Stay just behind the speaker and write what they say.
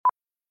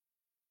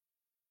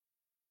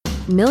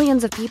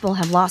Millions of people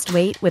have lost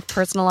weight with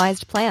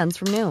personalized plans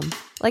from Noom.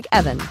 Like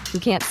Evan, who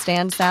can't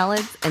stand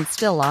salads and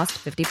still lost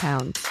 50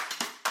 pounds.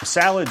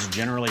 Salads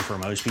generally for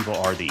most people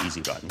are the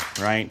easy button,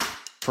 right?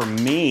 For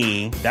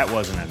me, that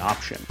wasn't an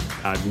option.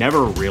 I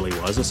never really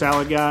was a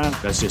salad guy.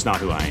 That's just not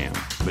who I am.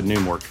 But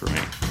Noom worked for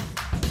me.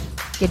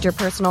 Get your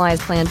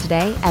personalized plan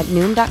today at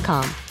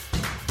Noom.com.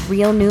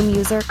 Real Noom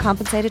user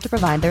compensated to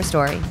provide their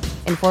story.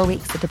 In 4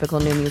 weeks, the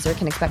typical Noom user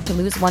can expect to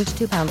lose 1 to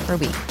 2 pounds per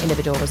week.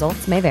 Individual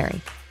results may vary.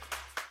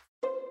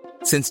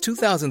 Since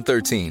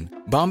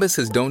 2013, Bombas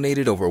has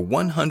donated over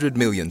 100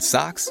 million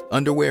socks,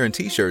 underwear, and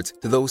T-shirts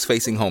to those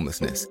facing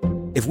homelessness.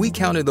 If we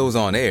counted those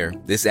on air,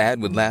 this ad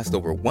would last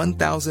over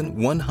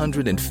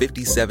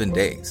 1,157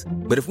 days.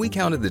 But if we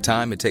counted the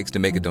time it takes to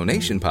make a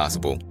donation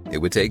possible, it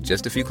would take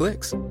just a few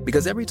clicks.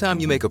 Because every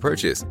time you make a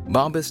purchase,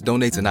 Bombas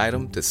donates an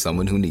item to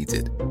someone who needs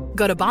it.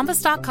 Go to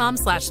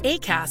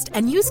bombas.com/ACAST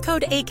and use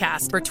code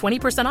ACAST for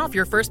 20% off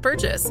your first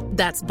purchase.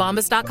 That's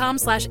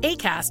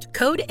bombas.com/ACAST,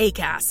 code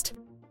ACAST.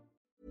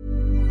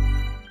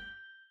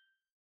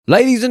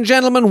 Ladies and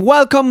gentlemen,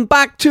 welcome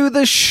back to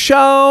the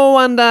show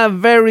and a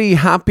very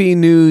happy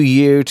new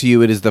year to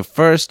you. It is the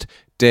first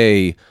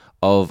day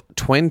of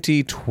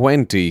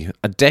 2020.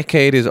 A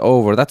decade is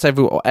over. That's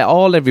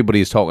all everybody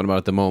is talking about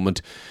at the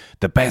moment.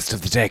 The best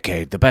of the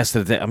decade. The best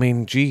of the... I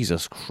mean,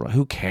 Jesus Christ,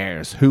 who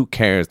cares? Who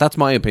cares? That's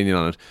my opinion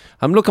on it.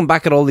 I'm looking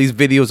back at all these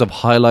videos of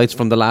highlights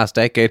from the last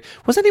decade.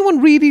 Was anyone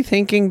really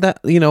thinking that,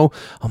 oh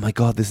my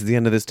God, this is the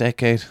end of this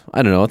decade?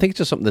 I don't know. I think it's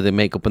just something that they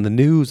make up in the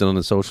news and on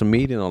the social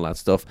media and all that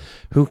stuff.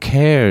 Who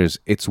cares?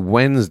 It's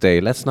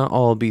Wednesday. Let's not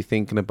all be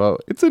thinking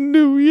about, it's a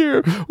new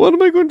year. What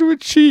am I going to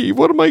achieve?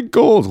 What are my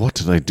goals? What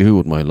did I do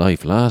with my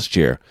life last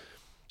year?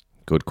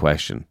 Good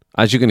question.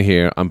 As you can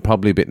hear, I'm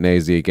probably a bit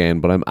nasy again,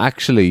 but I'm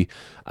actually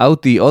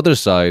out the other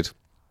side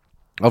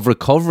of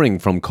recovering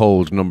from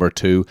cold number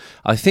 2.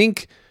 I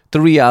think the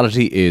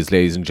reality is,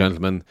 ladies and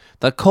gentlemen,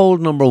 that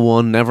cold number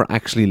 1 never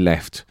actually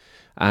left.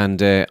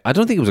 And I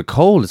don't think it was a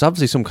cold. It's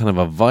obviously some kind of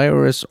a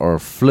virus or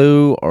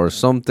flu or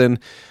something.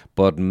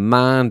 But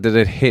man, did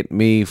it hit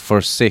me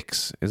for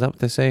 6. Is that what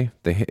they say?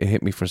 It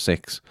hit me for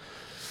 6.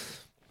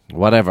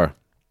 Whatever.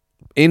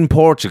 In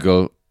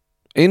Portugal,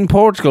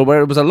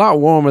 where it was a lot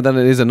warmer than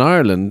it is in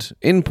Ireland,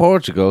 in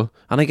Portugal,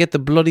 and I get the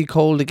bloody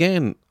cold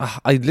again.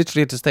 I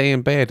literally had to stay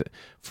in bed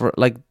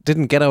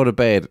didn't get out of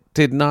bed,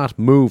 did not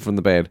move from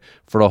the bed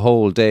for a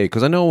whole day.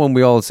 Because I know when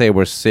we all say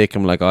we're sick,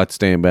 I'm like, I'd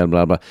stay in bed,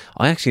 blah, blah.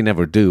 I actually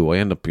never do. I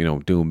end up,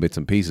 doing bits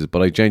and pieces,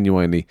 but I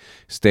genuinely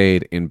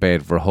stayed in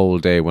bed for a whole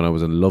day when I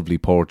was in lovely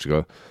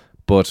Portugal.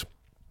 But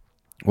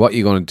what are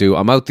you going to do?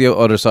 I'm out the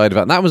other side of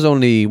it. And that was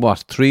only,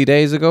 3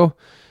 days ago?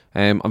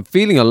 I'm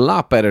feeling a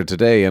lot better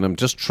today, and I'm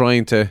just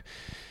trying to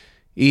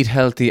eat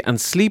healthy and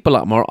sleep a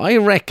lot more. I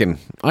reckon,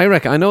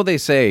 I know they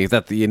say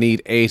that you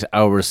need 8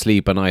 hours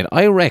sleep a night.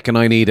 I reckon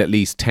I need at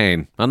least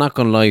 10. I'm not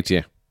going to lie to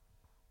you.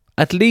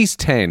 At least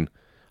 10.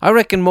 I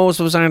reckon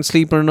most of us aren't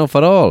sleeping enough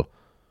at all.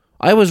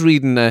 I was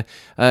reading or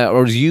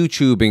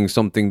YouTubing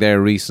something there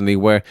recently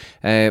where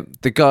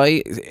the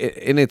guy,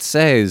 and it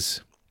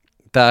says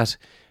that,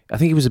 I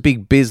think he was a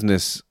big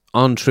business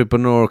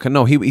entrepreneur.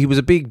 No, he was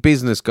a big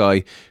business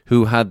guy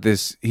who had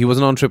this. He was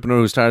an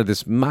entrepreneur who started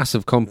this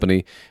massive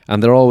company,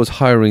 and they're always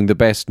hiring the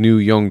best new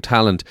young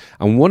talent.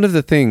 And one of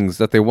the things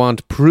that they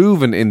want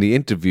proven in the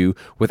interview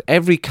with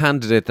every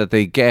candidate that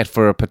they get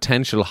for a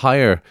potential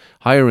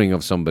hiring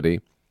of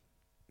somebody,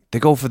 they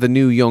go for the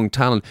new young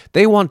talent.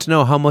 They want to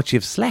know how much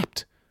you've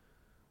slept.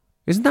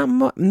 Isn't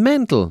that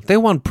mental? They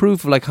want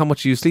proof of how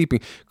much you're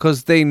sleeping,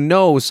 because they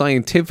know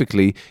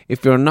scientifically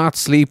if you're not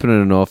sleeping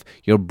enough,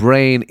 your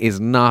brain is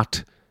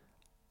not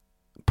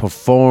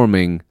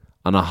performing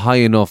on a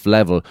high enough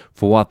level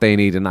for what they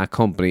need in that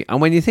company.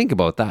 And when you think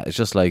about that, it's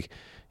just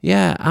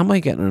yeah, am I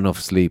getting enough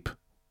sleep?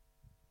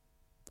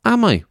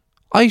 Am I?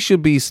 I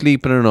should be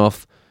sleeping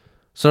enough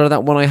so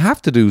that when I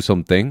have to do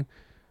something,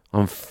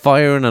 I'm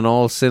firing on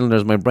all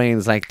cylinders. My brain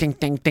is ding,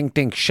 ding, ding,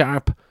 ding,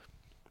 sharp.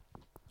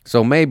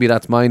 So maybe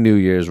that's my New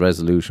Year's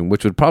resolution,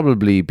 which would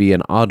probably be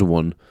an odd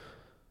one.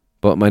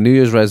 But my New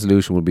Year's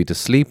resolution would be to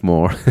sleep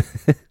more.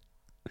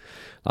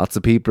 Lots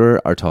of people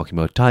are talking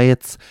about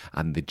diets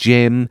and the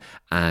gym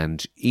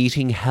and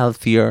eating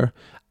healthier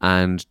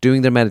and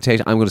doing their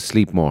meditation. I'm going to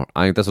sleep more.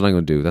 That's what I'm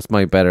going to do. That's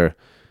my better...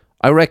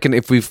 I reckon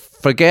if we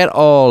forget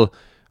all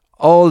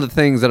the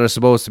things that are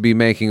supposed to be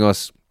making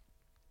us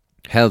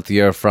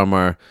healthier, from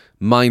our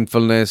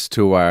mindfulness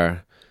to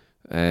our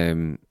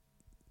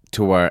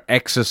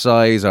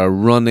exercise, or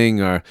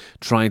running, or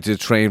trying to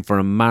train for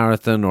a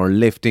marathon, or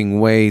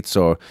lifting weights,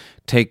 or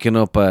hiking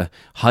up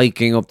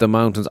the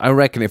mountains. I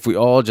reckon if we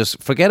all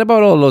just forget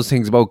about all those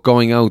things about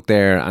going out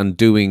there and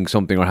doing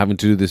something or having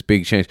to do this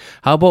big change,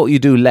 how about you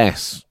do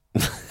less?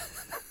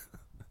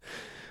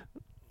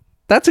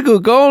 That's a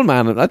good goal,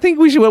 man. I think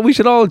we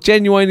should all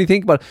genuinely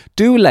think about it.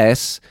 Do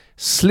less,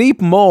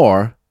 sleep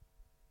more,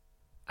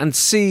 and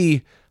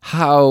see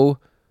how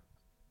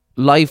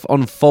life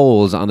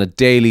unfolds on a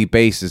daily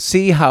basis.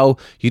 See how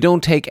you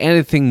don't take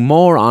anything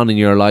more on in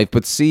your life,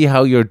 but see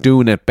how you're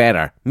doing it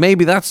better.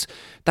 Maybe that's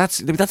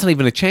not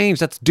even a change.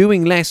 That's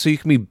doing less so you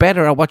can be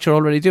better at what you're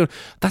already doing.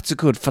 That's a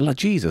good fella.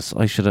 Jesus,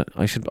 I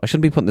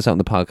shouldn't be putting this out on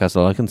the podcast.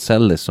 Or I can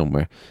sell this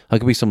somewhere. I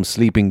could be some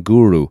sleeping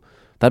guru.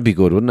 That'd be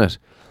good, wouldn't it?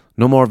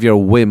 No more of your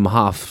Wim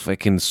Hof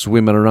fucking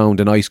swimming around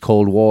in ice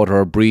cold water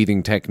or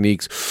breathing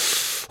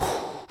techniques.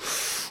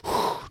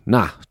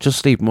 Nah, just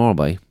sleep more,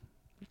 boy.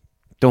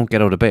 Don't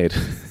get out of bed.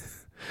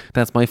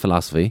 That's my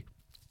philosophy.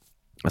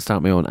 I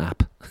start my own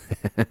app.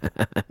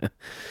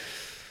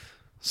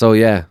 So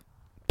yeah,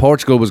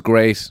 Portugal was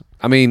great.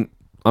 I mean,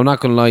 I'm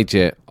not going to lie to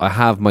you. I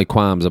have my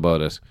qualms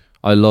about it.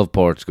 I love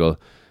Portugal.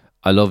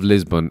 I love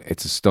Lisbon.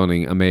 It's a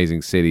stunning,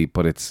 amazing city,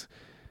 but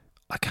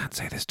I can't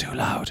say this too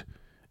loud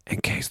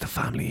in case the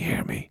family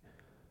hear me.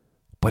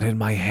 But in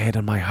my head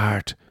and my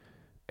heart,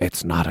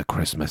 it's not a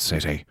Christmas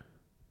city.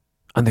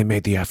 And they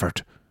made the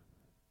effort.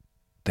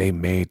 They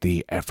made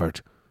the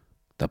effort.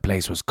 The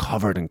place was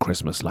covered in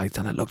Christmas lights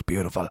and it looked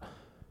beautiful.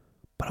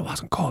 But it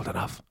wasn't cold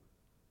enough.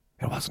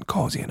 It wasn't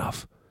cozy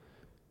enough.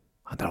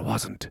 And there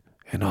wasn't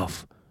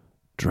enough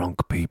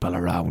drunk people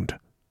around.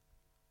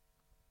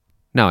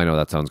 Now, I know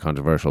that sounds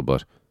controversial,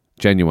 but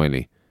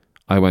genuinely,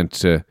 I went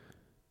to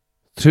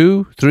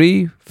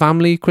 2-3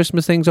 family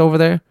Christmas things over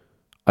there.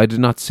 I did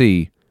not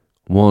see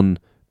one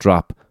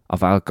drop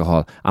of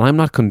alcohol. And I'm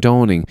not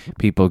condoning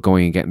people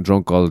going and getting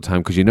drunk all the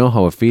time, because you know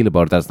how I feel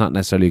about it. That's not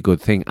necessarily a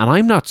good thing. And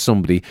I'm not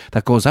somebody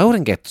that goes out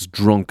and gets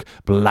drunk,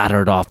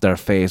 bladdered off their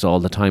face all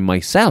the time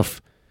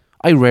myself.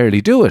 I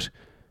rarely do it.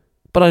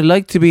 But I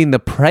like to be in the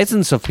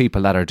presence of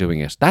people that are doing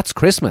it. That's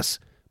Christmas.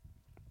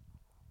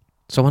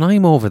 So when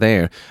I'm over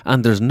there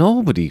and there's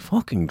nobody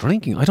fucking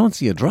drinking, I don't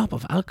see a drop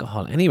of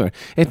alcohol anywhere.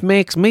 It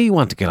makes me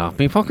want to get off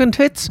me fucking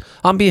tits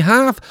on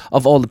behalf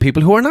of all the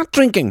people who are not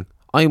drinking.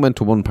 I went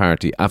to one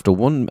party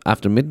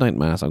after midnight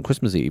mass on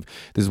Christmas Eve.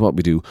 This is what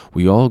we do.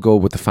 We all go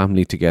with the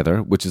family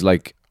together, which is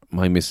like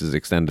my missus'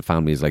 extended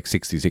family is like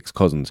 66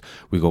 cousins.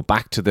 We go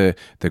back to the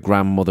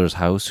grandmother's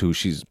house, who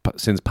she's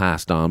since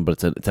passed on,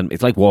 but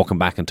it's like walking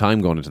back in time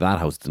going into that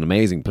house. It's an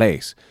amazing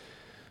place.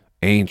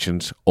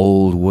 Ancient,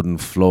 old wooden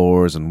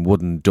floors and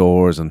wooden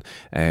doors, and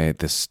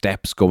the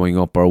steps going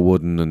up are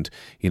wooden, and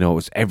you know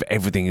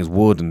everything is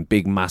wood, and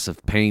big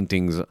massive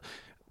paintings,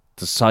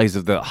 the size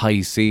of the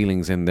high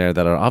ceilings in there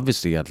that are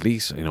obviously at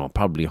least, you know,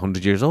 probably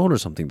 100 years old or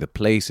something. The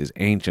place is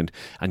ancient,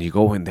 and you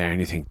go in there and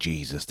you think,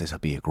 Jesus, this will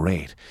be a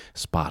great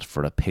spot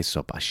for a piss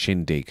up, a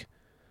shindig.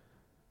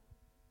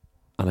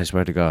 And I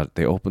swear to God,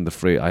 they opened the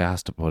fridge. I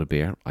asked about a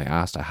beer. I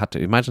had to,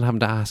 imagine having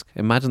to ask.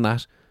 Imagine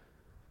that.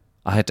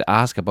 I had to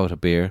ask about a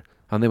beer,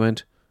 and they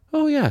went,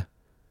 "Oh yeah,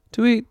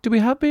 do we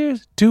have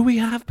beers? Do we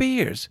have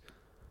beers?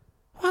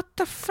 What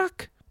the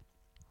fuck?"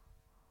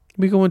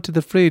 We go into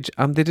the fridge,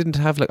 and they didn't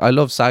have, like, I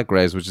love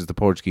Sagres, which is the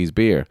Portuguese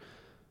beer,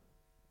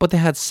 but they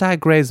had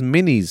Sagres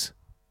minis.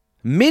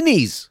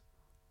 Minis.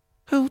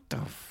 Who the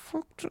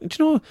fuck? Do you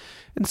know?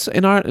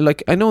 In our,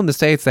 like, I know in the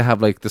States they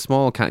have like the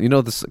small can. You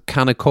know, this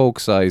can of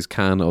Coke size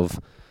can of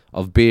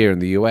beer in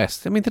the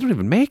US. I mean, they don't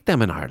even make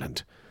them in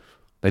Ireland.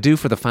 They do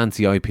for the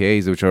fancy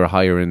IPAs, which are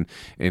higher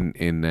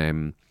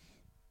in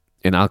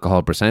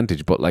alcohol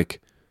percentage. But like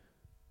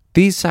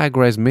these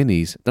Sagres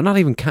minis, they're not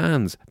even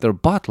cans. They're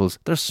bottles.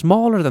 They're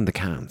smaller than the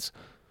cans.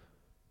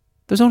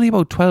 There's only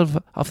about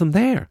 12 of them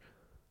there.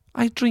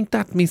 I drink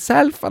that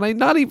myself, and I'm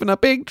not even a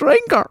big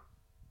drinker.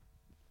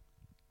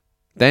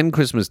 Then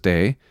Christmas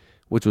Day,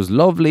 which was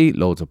lovely,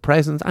 loads of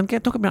presents. And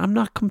don't get me wrong, I'm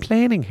not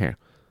complaining here.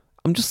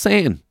 I'm just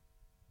saying,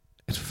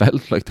 it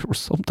felt like there was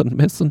something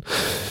missing.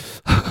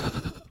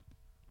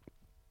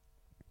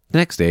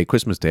 Next day,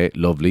 Christmas Day,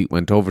 lovely.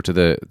 Went over to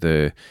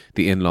the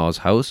in-laws'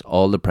 house.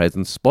 All the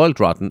presents,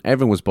 spoiled rotten.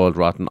 Everyone was spoiled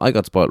rotten. I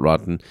got spoiled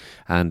rotten.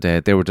 And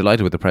they were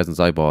delighted with the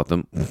presents I bought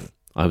them.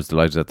 I was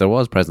delighted that there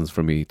was presents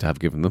for me to have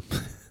given them.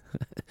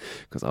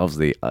 Because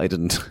obviously I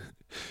didn't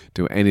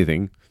do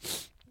anything.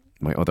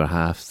 My other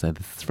half said,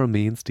 "This is from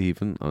me and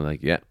Stephen." I'm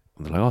like, "Yeah."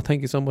 And they're like, "Oh,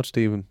 thank you so much,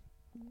 Stephen.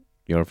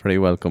 You're very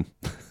welcome."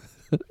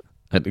 I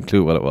had no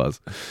clue what it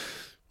was.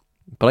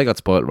 But I got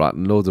spoiled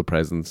rotten, loads of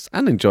presents,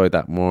 and enjoyed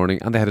that morning.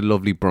 And they had a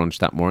lovely brunch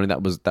that morning.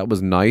 That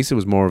was nice. It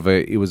was more of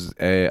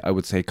I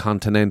would say,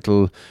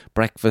 continental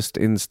breakfast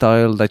in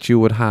style that you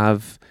would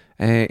have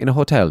in a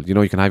hotel. You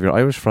know, you can have your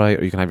Irish fry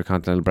or you can have your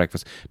continental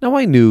breakfast. Now,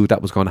 I knew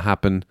that was going to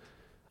happen,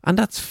 and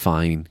that's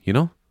fine, you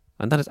know.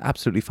 And that is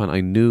absolutely fine. I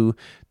knew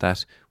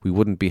that we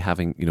wouldn't be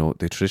having, you know,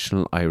 the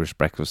traditional Irish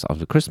breakfast of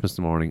the Christmas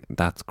morning.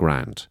 That's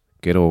grand.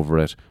 Get over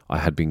it. I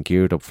had been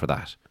geared up for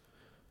that.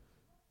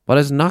 What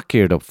I was not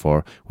geared up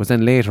for was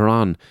then later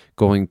on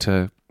going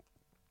to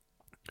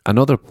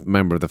another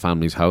member of the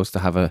family's house to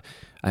have it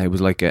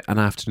was like an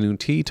afternoon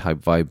tea type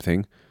vibe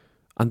thing.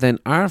 And then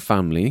our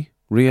family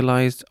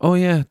realised, oh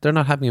yeah, they're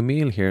not having a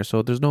meal here,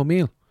 so there's no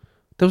meal.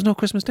 There was no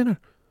Christmas dinner.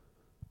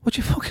 Would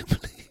you fucking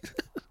believe?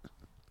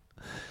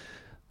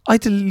 I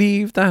had to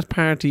leave that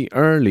party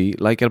early,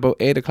 like at about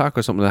 8 o'clock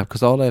or something like that,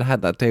 because all I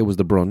had that day was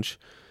the brunch,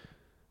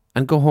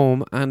 and go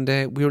home, and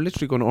we were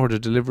literally going to order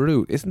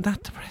Deliveroo. Isn't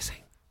that depressing?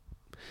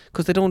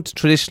 because they don't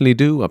traditionally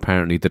do,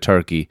 apparently, the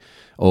turkey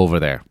over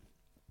there.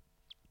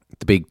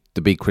 The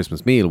big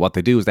Christmas meal. What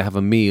they do is they have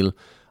a meal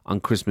on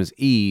Christmas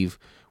Eve,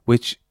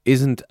 which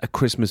isn't a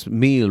Christmas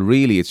meal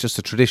really. It's just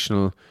a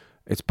traditional.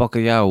 It's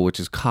bacalhau, which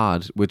is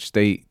cod, which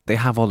they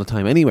have all the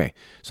time anyway.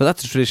 So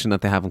that's a tradition that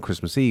they have on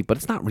Christmas Eve, but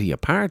it's not really a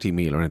party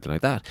meal or anything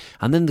like that.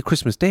 And then the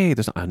Christmas Day,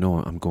 I know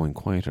I'm going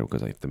quieter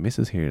because if the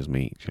missus hears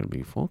me, there'll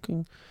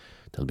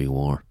be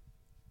war.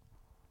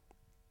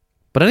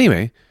 But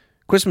anyway,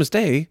 Christmas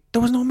Day,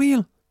 there was no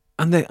meal.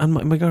 And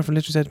my girlfriend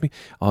literally said to me,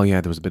 oh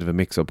yeah, there was a bit of a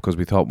mix-up because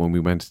we thought when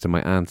we went to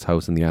my aunt's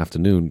house in the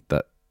afternoon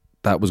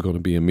that was going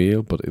to be a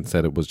meal, but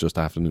instead it was just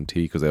afternoon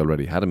tea because they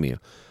already had a meal.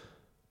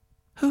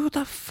 Who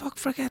the fuck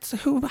forgets?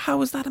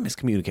 How is that a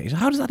miscommunication?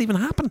 How does that even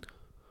happen?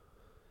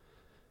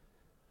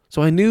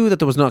 So I knew that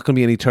there was not going to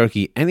be any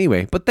turkey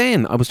anyway. But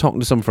then I was talking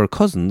to some of her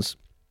cousins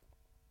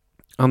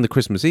on the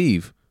Christmas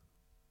Eve.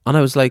 And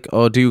I was like,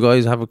 oh, do you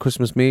guys have a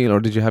Christmas meal? Or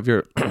did you have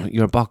your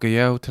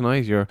bacalhau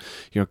tonight? Your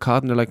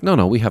cod? And they're like,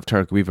 no, we have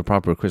turkey. We have a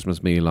proper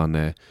Christmas meal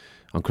on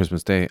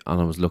Christmas Day. And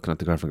I was looking at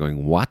the girlfriend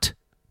going, what?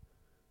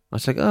 I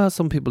was like,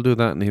 some people do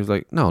that. And he was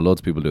like, no,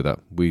 loads of people do that.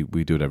 We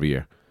do it every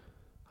year.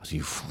 I was,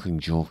 you fucking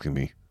joking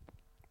me?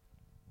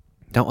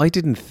 Now, I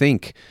didn't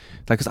think,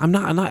 like, because I'm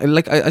not,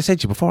 like I said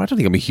to you before, I don't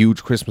think I'm a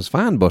huge Christmas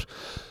fan, but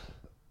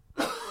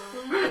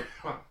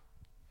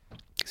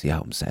see how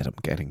upset I'm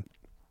getting.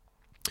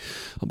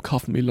 I'm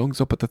coughing my lungs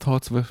up at the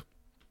thoughts of it.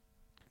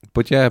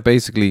 But yeah,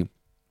 basically,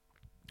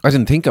 I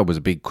didn't think I was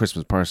a big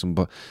Christmas person,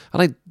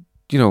 I'm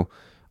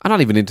not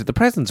even into the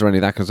presents or any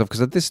of that kind of stuff,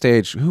 because at this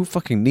stage, who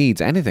fucking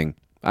needs anything,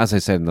 as I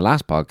said in the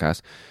last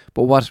podcast.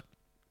 But what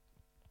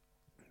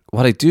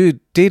I did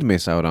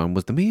miss out on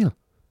was the meal.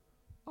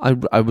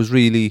 I was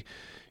really,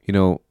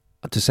 to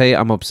say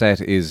I'm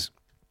upset is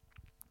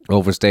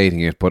overstating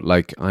it, but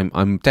like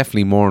I'm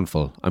definitely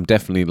mournful. I'm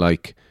definitely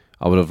like,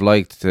 I would have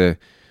liked to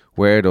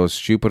wear those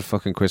stupid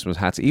fucking Christmas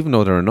hats, even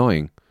though they're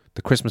annoying.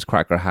 The Christmas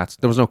cracker hats.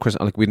 There was no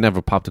Christmas, like we'd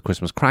never popped a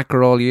Christmas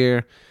cracker all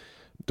year.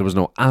 There was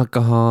no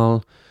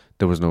alcohol.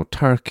 There was no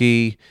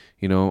turkey,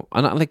 and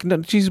like,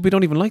 Jesus, we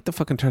don't even like the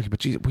fucking turkey, but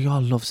Jesus, we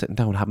all love sitting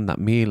down having that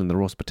meal and the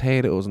roast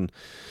potatoes and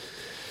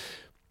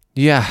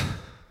yeah.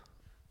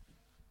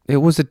 It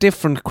was a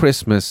different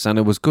Christmas and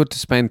it was good to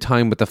spend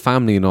time with the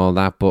family and all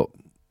that, but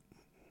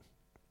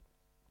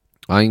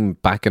I'm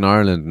back in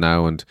Ireland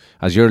now, and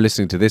as you're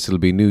listening to this, it'll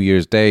be New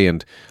Year's Day,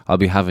 and I'll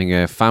be having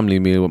a family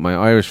meal with my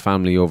Irish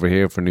family over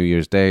here for New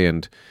Year's Day.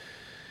 And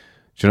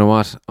do you know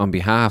what? On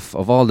behalf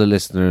of all the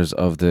listeners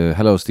of the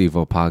Hello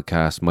Steve-O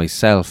podcast,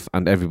 myself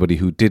and everybody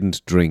who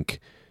didn't drink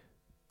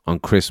on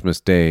Christmas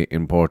Day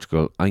in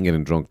Portugal, I'm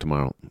getting drunk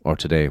tomorrow, or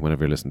today,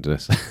 whenever you're listening to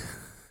this.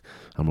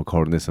 I'm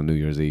recording this on New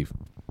Year's Eve.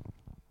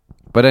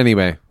 But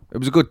anyway, it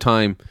was a good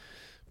time.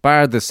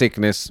 Bar the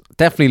sickness,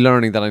 definitely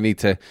learning that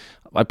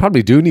I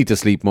probably do need to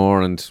sleep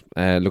more and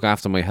look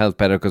after my health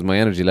better, because my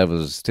energy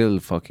levels are still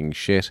fucking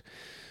shit.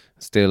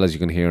 Still, as you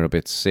can hear, a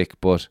bit sick.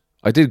 But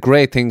I did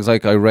great things.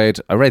 Like I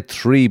read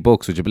 3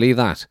 books. Would you believe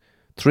that?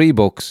 3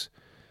 books.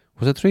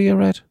 Was it 3 I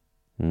read?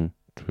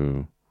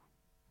 2.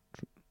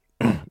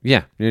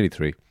 Yeah, nearly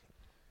 3.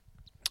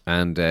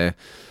 And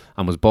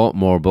I was bought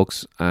more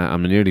books.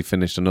 I'm nearly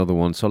finished another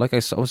one. So like I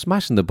was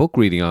smashing the book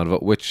reading out of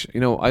it, which,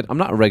 I'm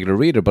not a regular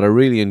reader, but I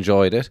really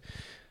enjoyed it.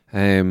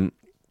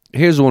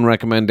 Here's one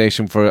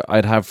recommendation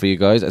I'd have for you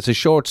guys. It's a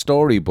short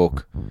story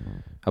book.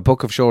 A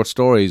book of short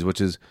stories,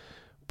 which is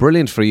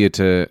brilliant for you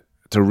to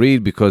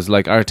read, because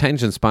like our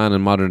attention span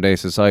in modern day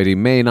society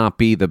may not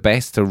be the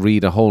best to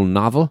read a whole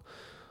novel.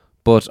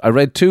 But I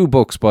read 2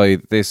 books by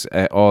this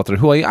author,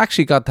 who I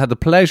actually had the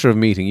pleasure of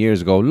meeting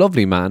years ago.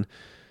 Lovely man.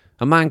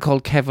 A man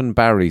called Kevin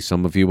Barry.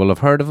 Some of you will have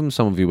heard of him,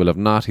 some of you will have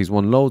not. He's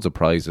won loads of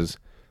prizes.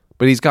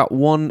 But he's got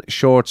one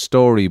short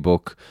story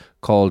book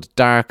called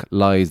Dark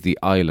Lies the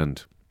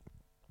Island,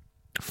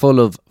 full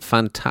of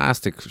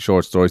fantastic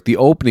short stories. The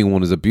opening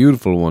one is a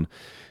beautiful one.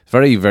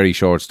 Very, very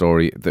short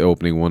story, the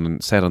opening one,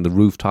 and set on the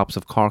rooftops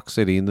of Cork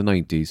City in the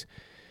 90s.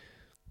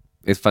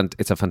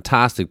 It's a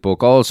fantastic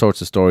book, all sorts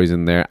of stories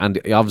in there.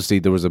 And obviously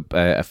there was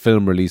a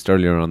film released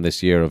earlier on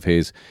this year of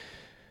his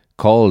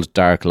called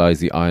Dark Lies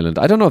the Island.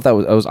 I don't know if that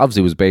was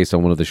obviously was based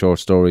on one of the short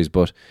stories,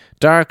 but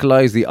Dark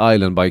Lies the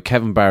Island by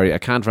Kevin Barry. I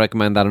can't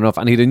recommend that enough.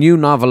 And he had a new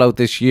novel out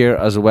this year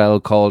as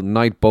well called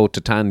Night Boat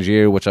to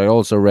Tangier, which I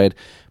also read.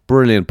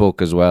 Brilliant book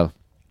as well.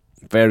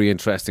 Very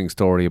interesting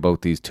story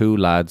about these 2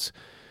 lads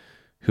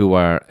who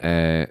are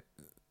in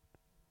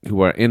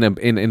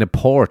a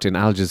port in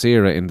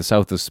Algeciras in the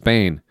south of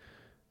Spain,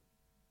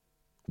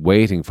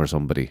 waiting for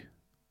somebody.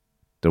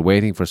 They're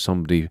waiting for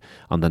somebody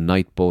on the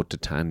night boat to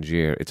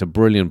Tangier. It's a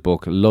brilliant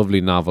book,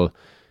 lovely novel,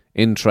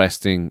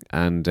 interesting,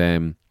 and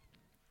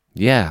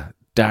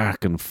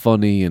dark and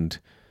funny. And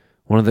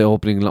one of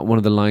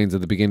the lines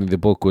at the beginning of the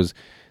book was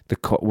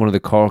one of the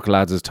Cork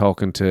lads is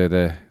talking to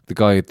the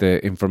guy at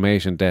the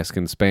information desk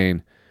in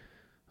Spain,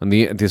 and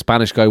the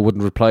Spanish guy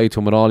wouldn't reply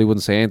to him at all. He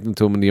wouldn't say anything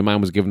to him, and the man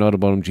was giving out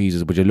about him.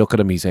 Jesus, would you look at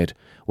him? He said,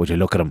 would you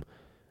look at him?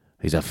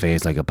 He's a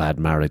face like a bad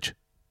marriage.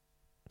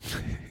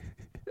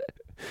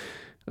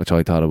 which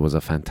I thought it was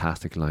a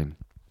fantastic line.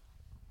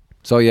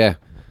 So yeah,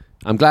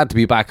 I'm glad to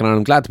be back, and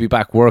I'm glad to be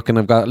back working.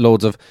 I've got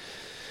loads of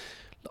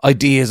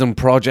ideas and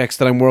projects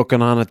that I'm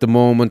working on at the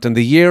moment, and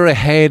the year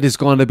ahead is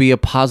going to be a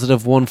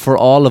positive one for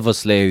all of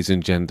us, ladies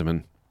and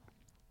gentlemen.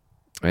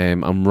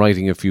 I'm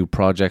writing a few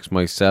projects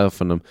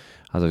myself, and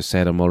as I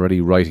said, I'm already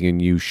writing a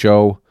new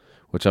show,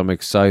 which I'm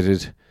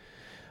excited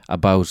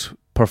about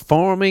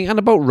performing and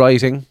about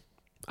writing.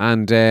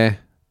 And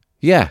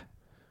yeah,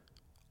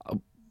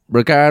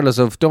 regardless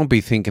of, don't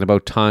be thinking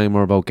about time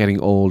or about getting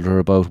older,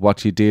 about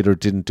what you did or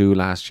didn't do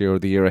last year or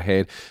the year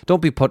ahead.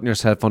 Don't be putting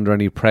yourself under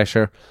any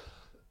pressure.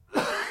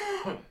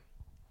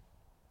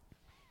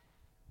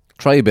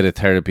 Try a bit of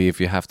therapy if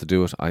you have to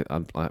do it.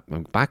 I'm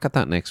back at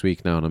that next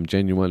week now, and I'm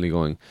genuinely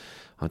going,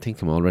 I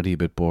think I'm already a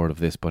bit bored of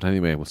this, but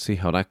anyway, we'll see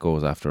how that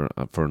goes after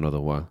for another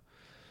while.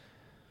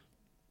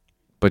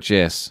 But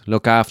yes,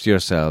 look after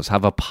yourselves.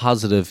 Have a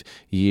positive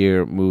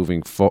year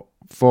moving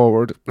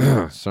forward.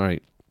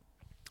 Sorry.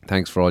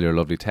 Thanks for all your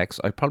lovely texts.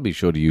 I probably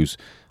should use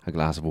a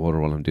glass of water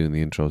while I'm doing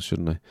the intros,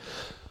 shouldn't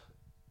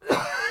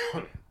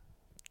I?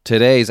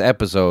 Today's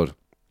episode,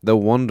 the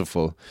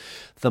wonderful,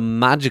 the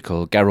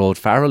magical Gearóid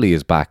Farrelly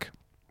is back.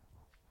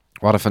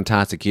 What a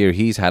fantastic year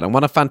he's had, and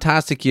what a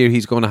fantastic year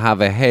he's going to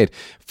have ahead.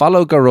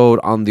 Follow Gearóid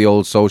on the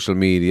old social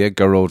media,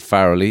 Gearóid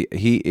Farrelly.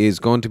 He is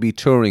going to be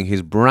touring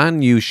his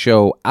brand new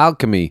show,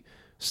 Alchemy,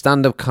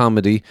 stand-up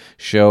comedy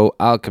show.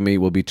 Alchemy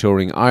will be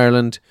touring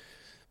Ireland.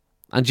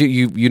 And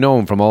you know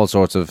him from all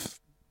sorts of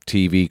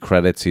TV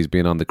credits. He's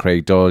been on the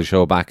Craig Doyle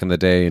show back in the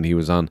day, and he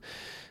was on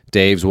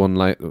Dave's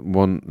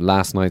one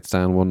last night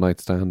stand, one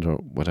night stand, or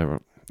whatever.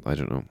 I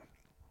don't know.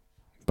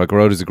 But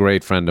Gearóid is a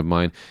great friend of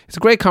mine. It's a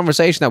great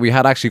conversation that we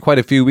had actually quite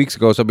a few weeks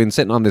ago. So I've been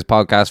sitting on this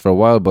podcast for a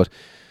while, but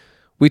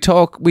we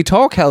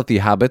talk healthy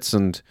habits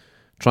and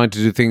trying to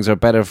do things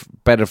that are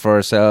better for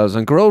ourselves.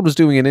 And Gearóid was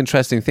doing an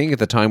interesting thing at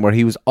the time where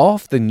he was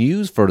off the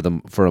news for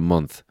a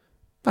month.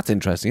 That's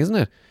interesting, isn't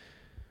it?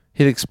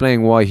 He'll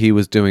explain why he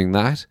was doing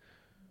that.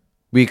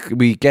 We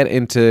get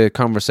into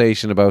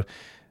conversation about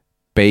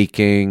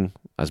baking.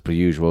 As per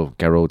usual,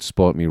 Gearóid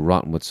spoiled me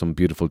rotten with some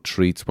beautiful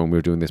treats when we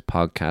were doing this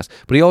podcast.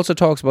 But he also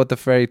talks about the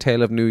fairy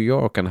tale of New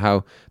York and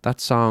how that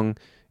song,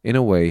 in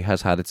a way,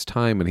 has had its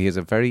time. And he has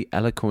a very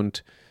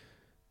eloquent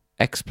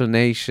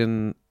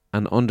explanation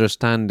and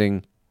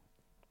understanding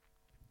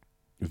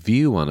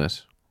view on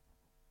it.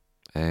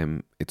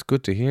 It's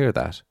good to hear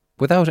that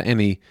without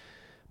any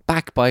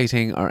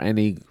backbiting or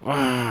any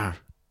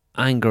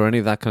anger or any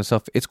of that kind of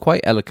stuff. It's quite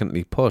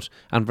eloquently put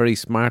and very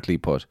smartly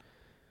put.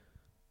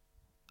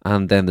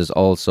 And then there's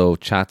also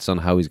chats on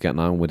how he's getting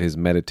on with his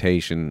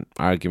meditation,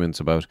 arguments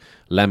about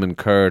lemon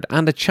curd,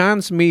 and a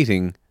chance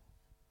meeting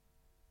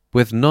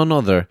with none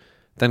other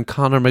than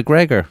Conor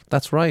McGregor.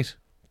 That's right,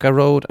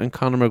 Gearóid and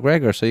Conor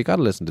McGregor. So you got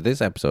to listen to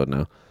this episode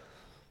now.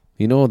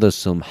 You know there's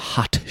some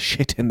hot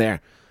shit in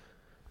there.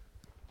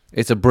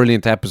 It's a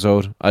brilliant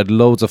episode. I had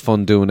loads of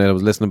fun doing it. I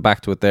was listening back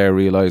to it there,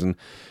 realising,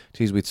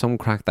 geez, we had some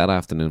crack that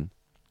afternoon.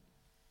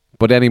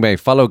 But anyway,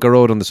 follow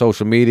Gearóid on the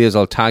social medias.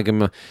 I'll tag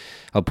him.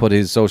 I'll put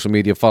his social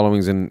media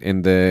followings in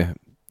the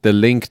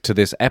link to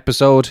this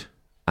episode.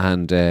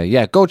 And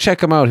yeah, go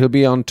check him out. He'll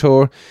be on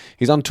tour.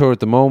 He's on tour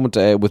at the moment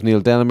with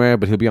Neil Delamere,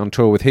 but he'll be on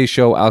tour with his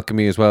show,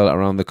 Alchemy, as well,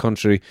 around the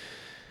country.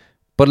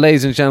 But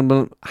ladies and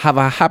gentlemen, have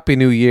a happy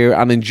new year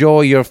and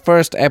enjoy your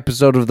first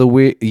episode of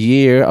the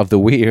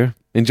year.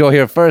 Enjoy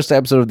your first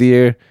episode of the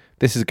year.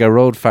 This is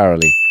Gearóid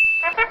Farrelly.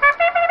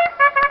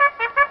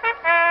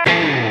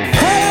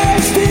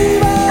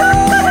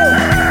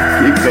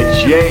 Keep the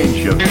change,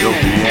 you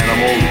filthy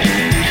animals.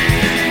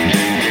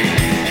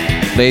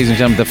 Ladies and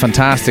gentlemen, the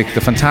fantastic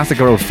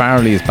Gearóid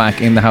Farrelly is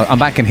back in the house. I'm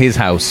back in his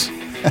house.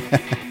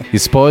 You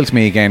spoilt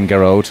me again,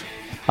 Gearóid.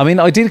 I mean,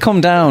 I did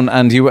come down,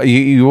 and you were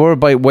you were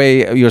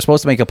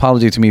supposed to make an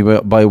apology to me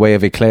by way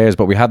of eclairs,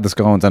 but we had the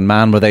scones, and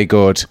man, were they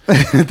good.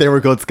 They were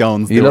good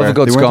scones. You love a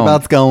good scone. They weren't a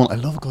bad scone. I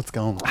love a good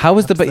scone. How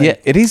is yeah,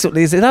 it is.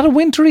 Is that a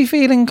wintry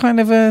feeling kind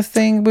of a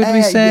thing, would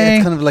we say? Yeah,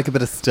 it's kind of like a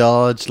bit of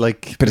stodge,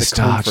 like bit of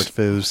stodge. Comfort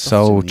food.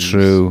 So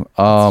true.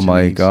 Oh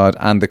my God.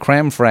 And the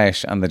creme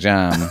fraiche and the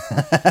jam.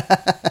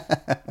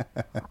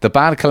 The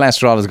bad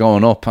cholesterol is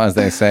going up, as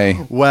they say.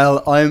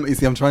 Well, I'm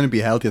trying to be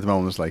healthy at the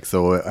moment, like,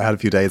 so I had a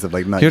few days of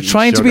like not You're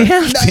trying to be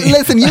healthy. No,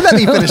 listen, you let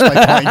me finish my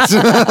point.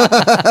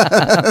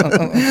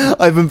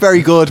 I've been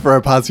very good for our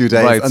past few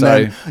days, right, and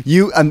sorry.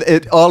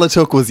 then all it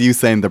took was you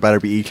saying there better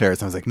be eclairs.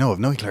 And I was like, no, I've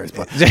no eclairs,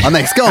 but I'll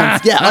make scones.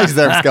 Yeah, I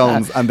deserve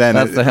scones. And then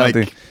that's the healthy.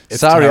 Like,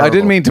 sorry, terrible. I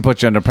didn't mean to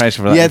put you under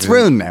pressure for that. Yeah, it's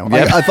ruined now.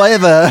 Yeah. If I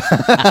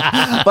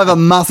have a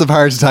massive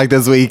heart attack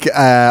this week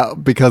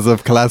because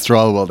of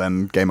cholesterol, well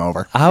then game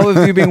over. How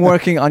have you been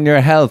working on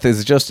your health?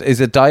 Is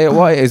it diet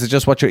wise? Is it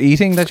just what you're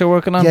eating that you're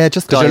working on? Yeah,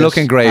 just diet. You're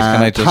looking great.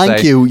 Can I just say?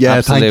 Thank you. Yeah,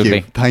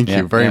 absolutely. Thank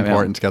you. Very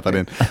important to get that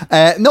in.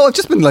 No, I've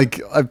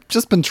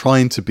just been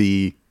trying to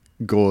be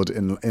good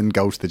in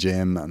go to the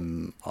gym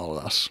and all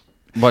of that.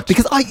 What?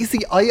 Because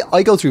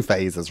I go through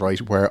phases, right,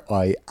 where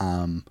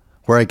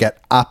I get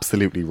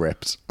absolutely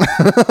ripped.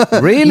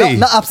 Really?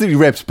 Not absolutely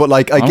ripped, but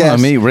like I get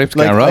me ripped,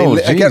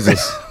 like,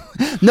 Jesus.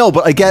 No,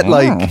 but I get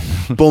like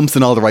bumps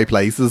in all the right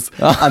places,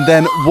 and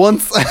then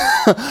once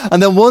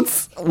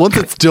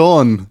it's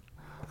done,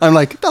 I'm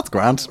like, that's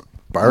grand.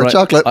 Bar of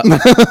chocolate.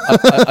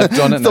 I've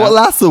done it So now. it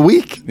lasts a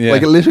week. Yeah.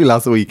 Like it literally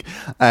lasts a week.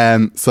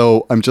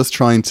 So I'm just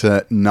trying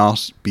to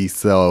not be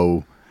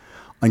so.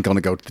 I'm going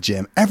to go to the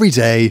gym every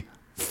day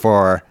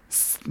for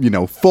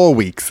 4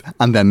 weeks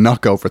and then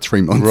not go for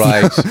 3 months.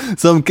 Right.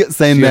 So I'm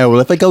saying now, well,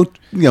 if I go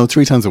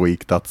 3 times a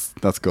week, that's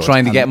good.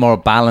 Trying to And get more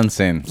balance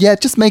in. yeah,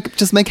 just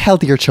make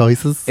healthier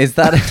choices. Is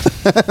that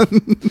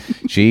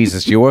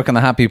Jesus, you work on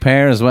a happy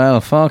pair as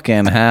well.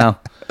 Fucking hell.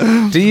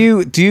 Do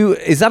you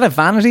is that a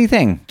vanity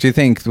thing? Do you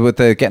think with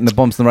the getting the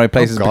bumps in the right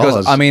places? God.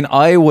 Because I mean,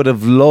 I would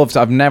have loved.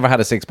 I've never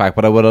had a 6-pack,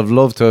 but I would have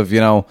loved to have.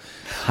 Had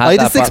I had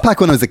a that 6-pack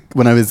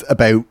when I was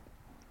about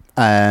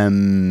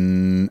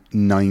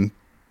 9.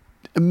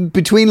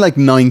 Between like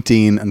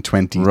 19 and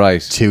 22,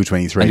 Right.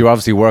 23. And you're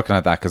obviously working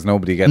at that because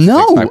nobody gets No,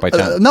 a 6-pack by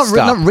chance.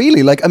 not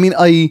really. Like, I mean,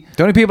 The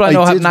only people I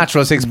know have did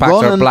natural 6-packs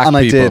are running black and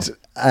people. I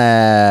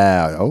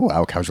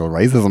did. Casual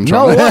racism. No,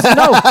 Charlie. it wasn't.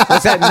 No, I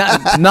said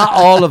not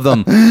all of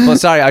them. But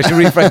sorry, I should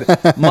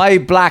rephrase. My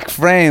black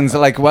friends,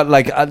 like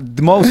the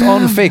most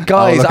unfit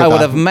guys look at I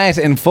would that. have met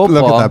in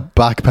football. Look at that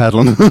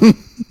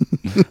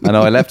backpedaling. I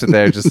know I left it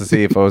there just to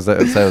see if it was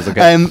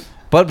okay.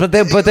 But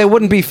they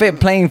wouldn't be fit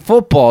playing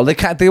football. They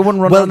wouldn't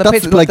run Well, on the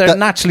that's pitch, but like they're that-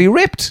 naturally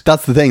ripped.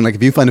 That's the thing. Like,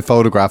 if you find a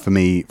photograph of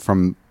me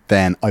from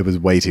then, I was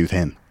way too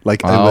thin.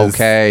 Like, I was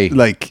Okay.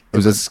 like It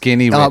was a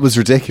skinny Oh, rip. it was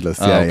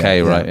ridiculous. Oh, Yeah,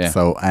 okay, yeah, right, yeah.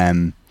 So,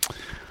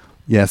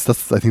 yes,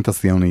 I think that's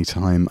the only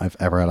time I've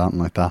ever had anything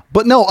like that.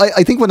 But no,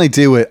 I think when I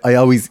do it, you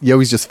always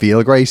just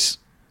feel great.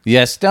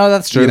 Yes, no,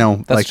 that's true.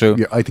 That's like, true.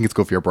 I think it's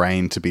good for your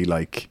brain to be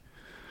like.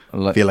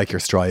 Feel like you're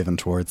striving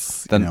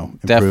towards, Then improving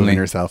definitely.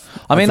 yourself.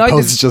 I mean, as I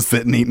opposed did- to just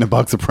sitting eating a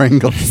box of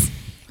Pringles.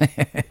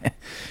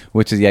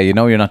 Which is, you're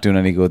not doing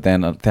any good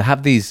then. They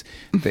have these,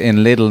 in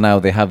Lidl now,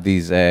 they have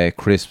these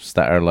crisps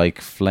that are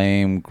like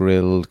flame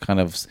grilled, kind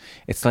of,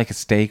 it's like a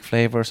steak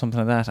flavour or something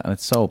like that. And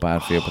it's so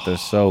bad for you, but they're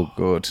so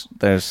good.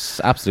 They're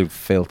absolute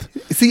filth.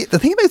 See, the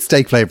thing about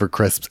steak flavored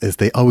crisps is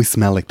they always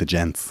smell like the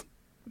gents.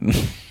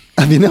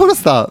 Have you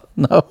noticed that?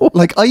 No.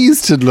 Like, I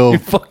used to love. You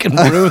fucking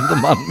ruined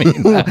them on me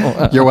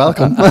now. You're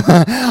welcome. Well,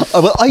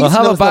 I used to have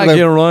a notice bag that of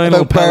your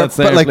Rhino pellets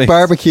there, but like please.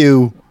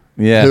 barbecue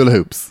Yeah. hula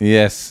hoops.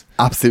 Yes.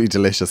 Absolutely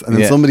delicious. And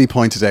then Yeah. somebody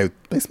pointed out,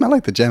 they smell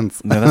like the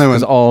gents. No, And that's I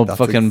because went, all "That's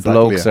fucking exactly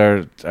blokes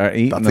it." are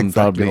eating That's them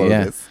exactly probably. what it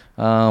Yeah. is.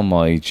 Oh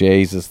my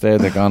Jesus, they're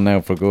gone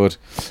now for good.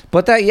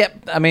 But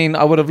I mean,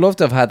 I would have loved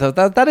to have had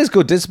that. That is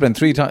good discipline.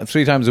 Three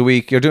times a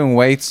week, you're doing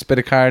weights, bit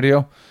of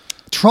cardio.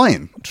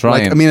 Trying.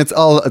 Trying. Like, I mean, it's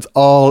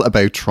all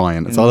about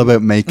trying. It's all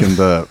about making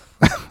the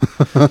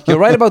You're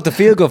right about the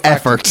feel good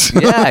factor. effort.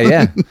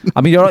 Yeah.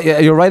 I mean,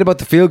 you're right about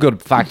the feel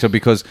good factor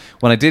because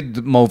when I did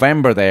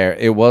Movember there,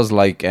 it was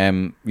like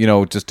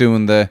just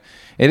doing it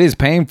is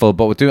painful,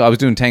 but I was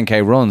doing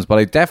 10k runs, but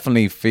I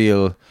definitely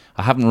feel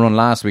I haven't run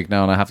last week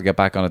now, and I have to get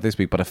back on it this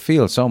week, but I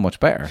feel so much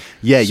better.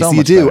 Yeah, you So see, you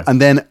much do. better. And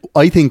then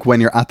I think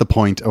when you're at the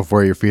point of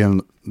where you're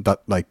feeling that,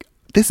 like,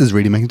 this is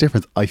really making a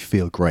difference, I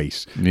feel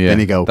great. Yeah, Then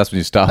you go, that's when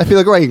you stop. I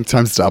feel great.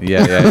 Time to stop.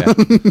 Yeah.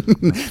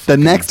 The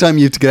next time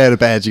you have to get out of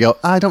bed, you go,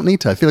 I don't need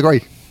to. I feel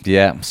great.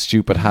 Yeah,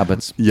 stupid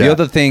habits. Yeah. The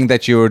other thing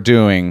that you're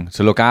doing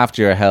to look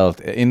after your health,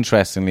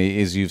 interestingly,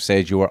 is you've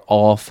said you are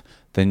off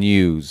the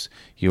news.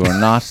 You are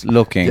not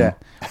looking. Yeah.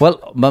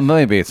 Well,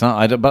 maybe it's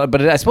not. But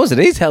I suppose it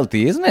is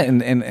healthy, isn't it?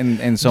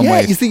 In some Yeah,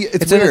 ways, you see,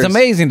 it's an weird.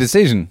 amazing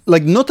decision.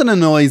 Like, nothing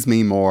annoys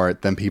me more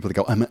than people that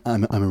go, I'm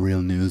a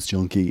real news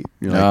junkie.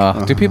 You're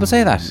like, Do people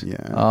say that? Yeah.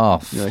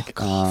 Oh, You're like,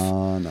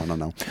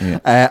 no.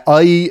 Yeah.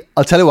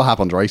 I'll tell you what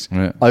happened, right?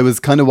 Yeah. I was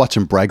kind of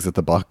watching Brexit,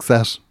 the box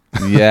set.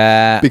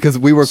 yeah. Because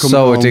we were coming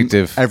so home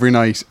addictive. every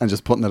night and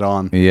just putting it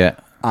on. Yeah.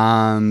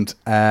 And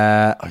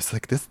I was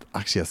like, this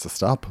actually has to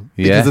stop.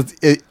 Yeah.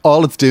 Because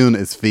all it's doing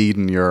is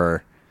feeding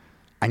your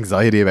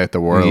anxiety about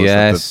the world.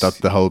 Yes. That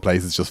the whole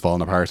place is just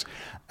falling apart.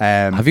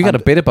 Have you got a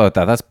bit about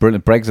that? That's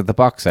brilliant. Brexit the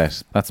box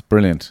set. That's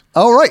brilliant.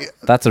 Oh, right.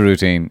 That's a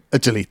routine.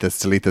 Delete this.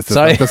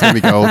 Sorry. That's going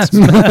to be gold.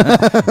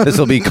 This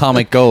will be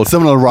comic gold.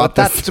 Someone will rot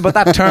but this. But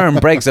that term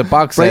Brexit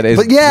box set Right, is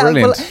but yeah,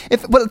 brilliant.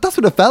 well, that's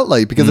what it felt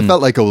like, because it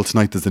felt like, oh, well,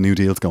 tonight there's a new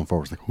deal's going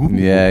forward. It's like, ooh.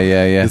 Yeah.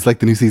 It's like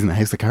the new season of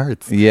House of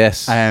Cards.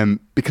 Yes.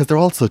 Because they're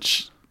all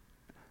such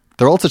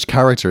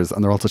characters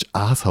and they're all such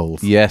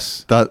assholes.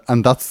 Yes.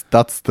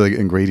 That's the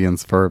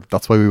ingredients for.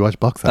 That's why we watch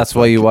box sets. That's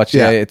why you watch.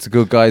 Yeah. It's the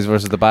good guys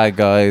versus the bad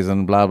guys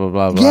and blah blah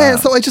blah blah. Yeah,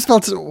 so I just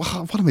felt,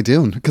 what am I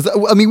doing? Because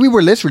I mean, we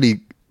were literally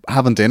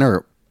having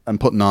dinner and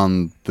putting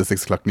on the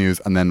 6 o'clock news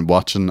and then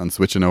watching and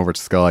switching over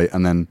to Sky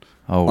and then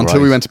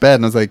until we went to bed,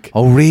 and I was like,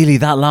 Oh, really?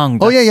 That long?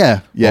 oh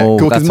yeah. Oh,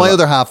 Because that's my a lot.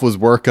 other half was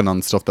working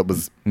on stuff that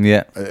was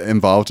Yeah.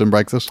 involved in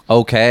Brexit,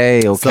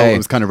 Okay. so it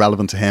was kind of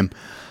relevant to him.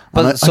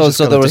 And I But so just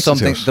got there was addicted to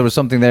something it. there was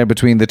something there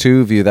between the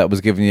two of you that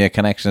was giving you a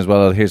connection as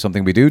well. Here's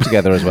something we do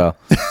together as well.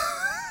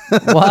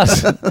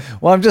 What?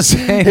 Well, I'm just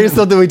saying. Here's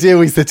something we do: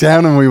 we sit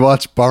down and we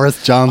watch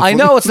Boris Johnson. I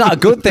know it's not a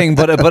good thing,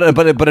 but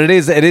it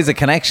is a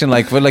connection.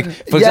 Like for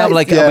example,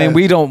 I mean,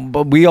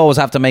 we always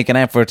have to make an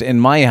effort in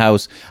my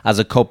house as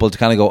a couple to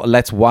kind of go,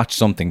 let's watch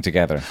something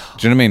together.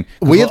 Do you know what I mean?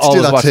 We have to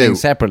do that watch too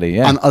things separately.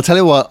 Yeah, and I'll tell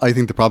you what I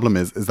think the problem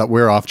is that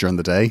we're off during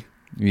the day.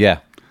 yeah,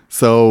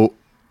 So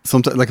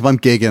sometimes, like if I'm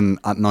gigging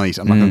at night,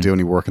 I'm not going to do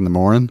any work in the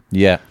morning.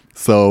 yeah.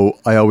 So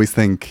I always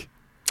think,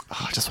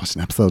 I just watched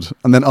an episode,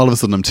 and then all of a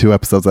sudden I'm 2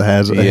 episodes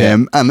ahead of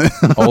him. And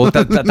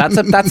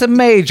That's a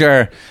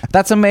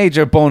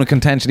major bone of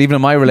contention. Even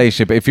in my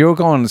relationship, if you're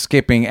going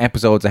skipping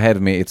episodes ahead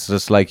of me, it's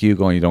just like you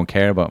going, you don't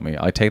care about me.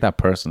 I take that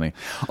personally.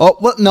 oh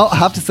well, no, I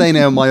have to say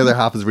now, my other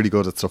half is really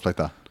good at stuff like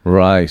that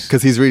Right.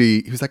 because he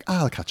was like,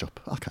 I'll catch up.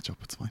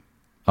 It's fine.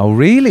 Oh,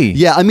 really?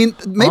 Yeah, I mean,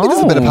 maybe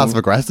there's a bit of Oh. passive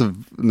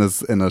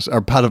aggressiveness in it,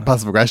 or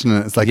passive aggression in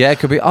it. It's like, Yeah, it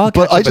could be. I'll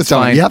but catch I up, just it's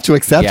don't. fine. You have to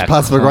accept Yeah,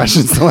 passive come on.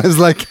 aggression. So I was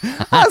like,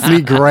 that's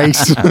me, great.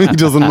 He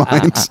doesn't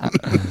mind.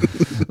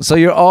 So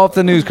you're off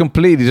the news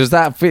completely. Does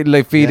that feed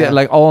Yeah. it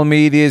like all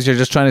medias? You're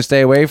just trying to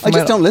stay away from I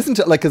it? just don't listen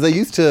to it, like, because I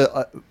used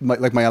to,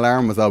 my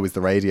alarm was always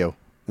the radio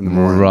in the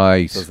morning.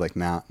 Right. So I was like,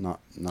 nah,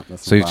 not listening.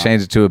 So you've to that.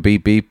 changed it to a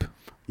beep beep,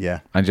 Yeah.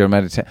 and your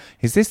meditation.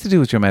 Is this to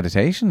do with your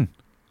meditation?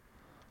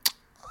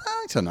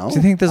 I don't know. Do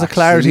you think there's a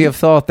clarity of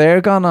thought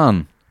there gone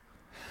on?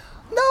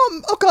 No,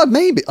 oh God,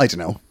 maybe. I don't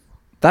know.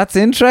 That's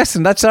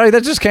interesting. That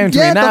just came to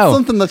Yeah, me now. that's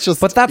something that's just-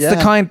 But that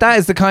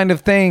is the kind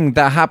of thing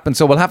that happens.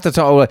 So we'll have to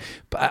talk.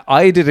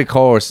 I did a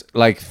course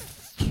like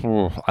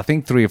I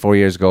think 3 or 4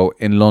 years ago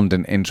in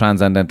London in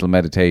transcendental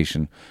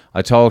meditation.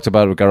 I talked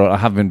about it. I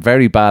have been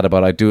very bad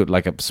about it. I do it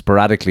like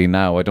sporadically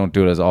now. I don't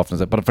do it as often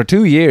as but for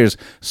 2 years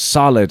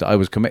solid, I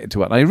was committed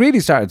to it. And I really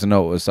started to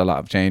notice a lot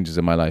of changes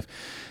in my life.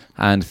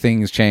 And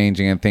things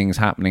changing and things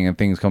happening and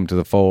things come to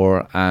the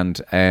fore.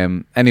 And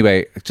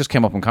anyway, it just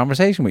came up in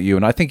conversation with you.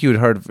 And I think you had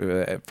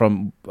heard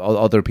from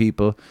other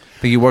people. I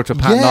think you worked with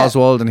Patton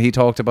Oswald and he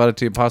talked about it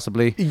to you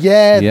possibly.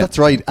 Yeah, that's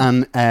right.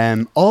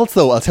 And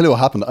also, I'll tell you what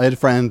happened. I had a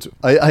friend.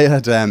 I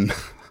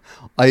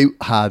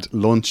had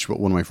lunch with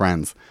one of my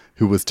friends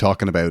who was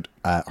talking about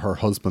her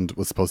husband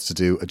was supposed to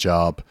do a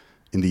job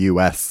in the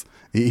US.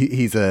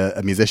 He's a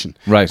musician.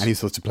 Right. And he's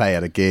supposed to play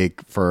at a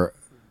gig for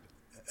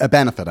a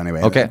benefit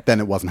anyway. Okay. Then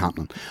it wasn't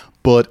happening.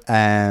 But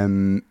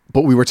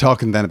we were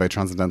talking then about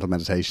transcendental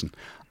meditation.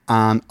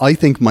 And I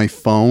think my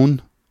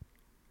phone,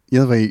 you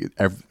know the way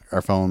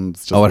our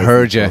phones just... Oh, it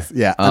heard you.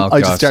 Yeah. Oh, and I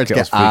just gosh, started to it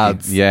was get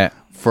ads freaking-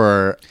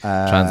 for...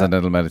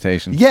 transcendental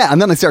meditation. Yeah,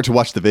 and then I started to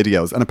watch the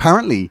videos. And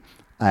apparently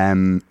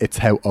it's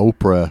how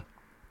Oprah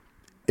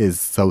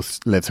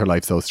lives her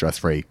life so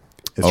stress-free.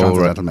 Is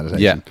transcendental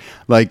meditation. Yeah.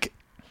 Like,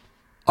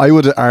 I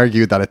would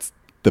argue that it's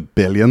the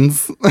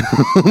billions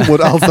would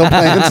also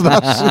play into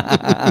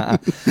that.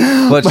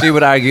 But she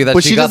would argue that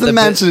But she doesn't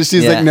mention it.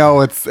 She's like,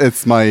 no,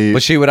 it's my...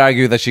 But she would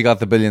argue that she got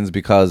the billions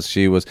because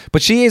she was...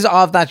 But she is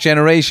of that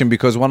generation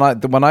because when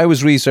I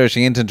was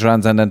researching into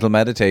transcendental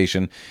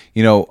meditation,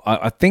 you know,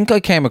 I think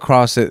I came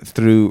across it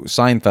through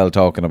Seinfeld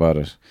talking about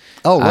it.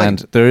 Oh, right. And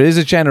there is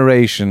a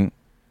generation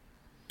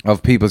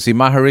of people. See,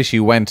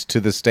 Maharishi went to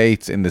the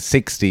States in the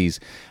 60s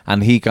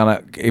and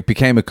it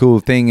became a cool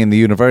thing in the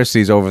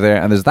universities over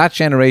there. And there's that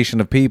generation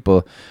of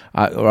people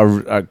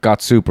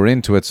got super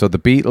into it. So the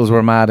Beatles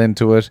were mad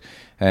into it.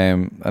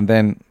 And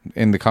then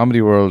in the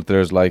comedy world,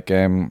 there's like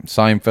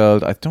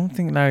Seinfeld. I don't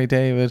think Larry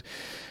David...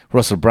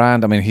 Russell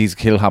Brand, I mean, he's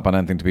kill hop on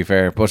anything to be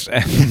fair, but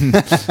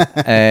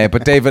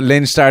David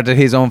Lynch started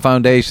his own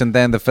foundation,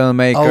 then the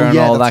filmmaker and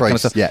all that kind of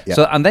stuff. Yeah.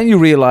 So, and then you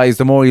realise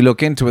the more you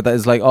look into it, that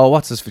it's like, oh,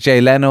 what's this?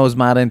 Jay Leno's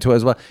mad into it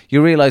as well.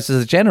 You realise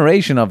there's a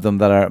generation of them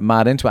that are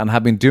mad into it and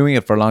have been doing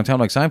it for a long time.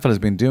 Like Seinfeld has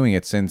been doing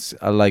it since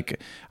like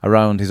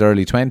around his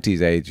early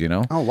 20s age, you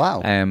know. Oh,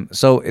 wow.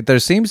 So there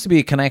seems to be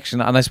a connection,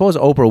 and I suppose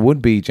Oprah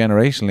would be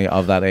generationally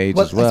of that age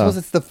as well. I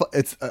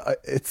suppose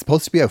it's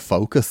supposed to be out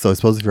focus, so I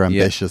suppose if you're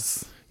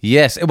ambitious...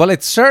 Yes, well,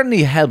 it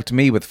certainly helped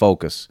me with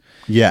focus.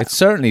 Yeah, it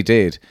certainly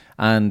did,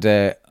 and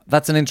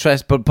that's an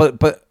interest. But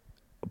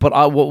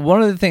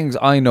one of the things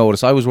I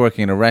noticed, I was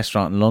working in a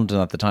restaurant in London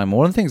at the time.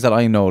 One of the things that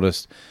I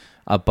noticed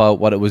about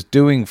what it was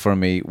doing for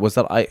me was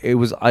that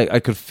I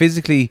could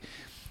physically,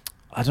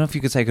 I don't know if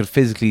you could say I could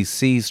physically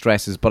see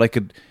stresses, but I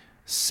could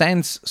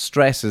sense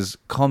stresses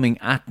coming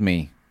at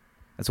me.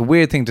 It's a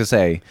weird thing to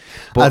say,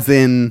 but as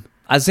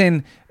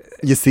in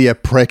you see a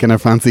prick in a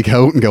fancy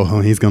coat and go,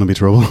 oh, he's going to be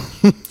trouble.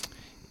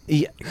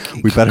 Yeah,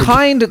 we better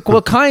kind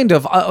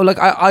of.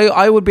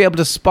 I would be able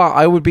to spot.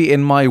 I would be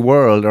in my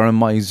world or in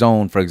my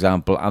zone, for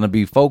example, and I'd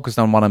be focused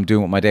on what I'm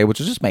doing with my day, which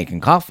is just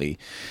making coffee.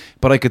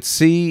 But I could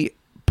see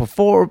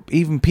before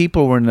even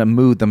people were in a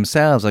mood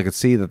themselves. I could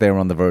see that they were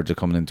on the verge of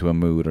coming into a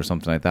mood or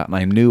something like that, and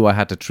I knew I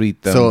had to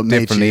treat them so it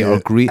differently made you or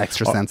greet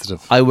extra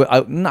sensitive. I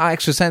would not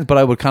extra sensitive, but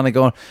I would kind of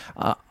go.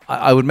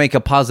 I would make a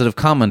positive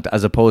comment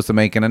as opposed to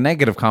making a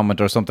negative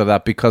comment or something like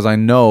that, because I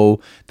know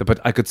but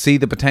I could see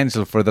the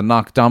potential for the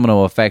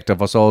domino effect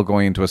of us all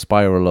going into a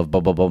spiral of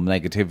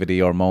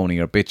negativity or moaning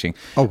or bitching.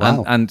 Oh,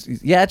 wow. And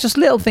yeah, just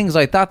little things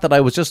like that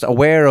I was just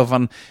aware of,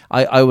 and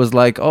I was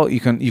like, oh, you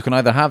can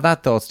either have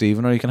that thought,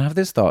 Stephen, or you can have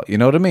this thought. You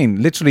know what I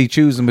mean? Literally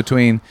choosing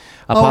between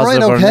a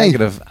positive or a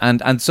negative.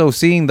 And so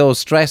seeing those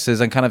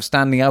stresses and kind of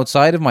standing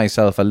outside of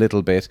myself a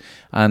little bit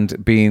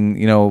and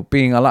being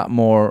a lot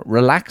more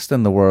relaxed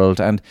in the world,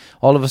 and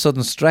all of a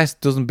sudden stress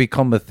doesn't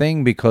become a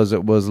thing, because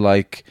it was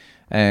like,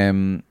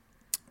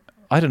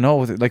 I don't know,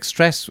 like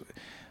stress.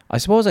 I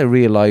suppose I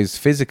realized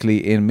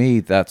physically in me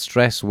that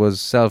stress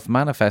was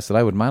self-manifested.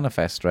 I would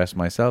manifest stress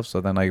myself,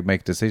 so then I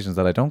make decisions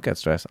that I don't get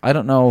stressed. I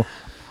don't know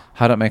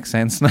how that makes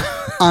sense now.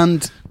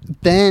 And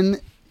then,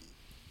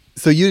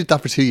 so you did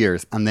that for 2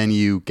 years, and then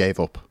you gave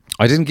up.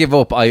 I didn't give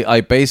up.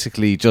 I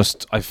basically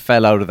I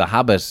fell out of the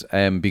habit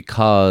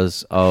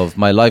because of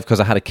my life, because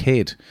I had a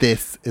kid.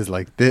 This is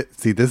like,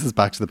 this is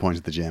back to the point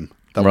of the gym.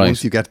 That Right.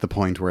 Once you get to the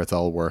point where it's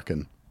all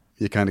working,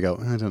 you kind of go,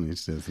 I don't need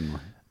to do this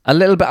anymore. A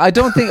little bit. I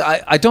don't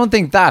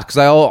think that, because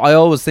I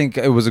always think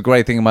it was a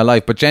great thing in my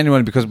life, but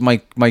genuinely because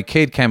my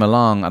kid came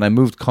along and I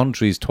moved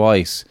countries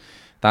twice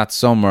that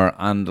summer,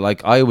 and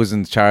like I was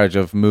in charge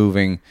of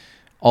moving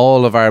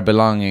all of our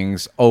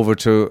belongings over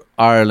to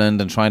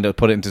Ireland and trying to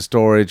put it into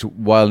storage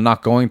while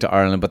not going to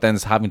Ireland, but then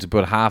having to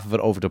put half of it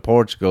over to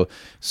Portugal,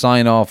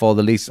 sign off all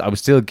the leases. I was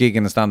still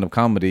gigging a stand-up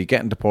comedy,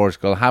 getting to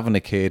Portugal, having a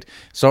kid,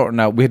 sorting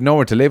out. We had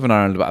nowhere to live in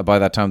Ireland by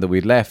that time that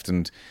we'd left,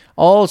 and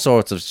all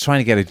sorts of trying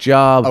to get a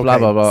job, blah,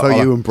 blah, blah. So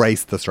you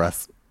embraced the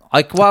stress.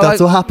 That's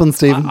what happens,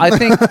 Stephen. I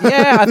think,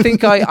 yeah, I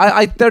think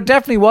I there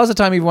definitely was a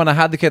time even when I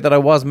had the kid that I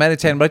was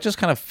meditating, but I just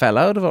kind of fell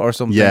out of it or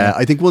something. Yeah,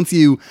 I think once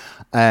you,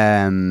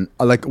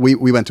 like we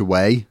went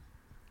away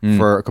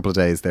for a couple of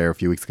days there a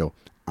few weeks ago,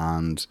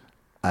 and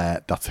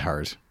that's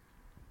hard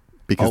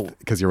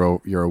because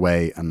you're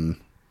away, and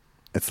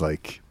it's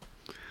like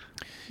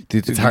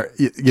it's hard.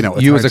 You know,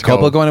 it's you hard as a to go.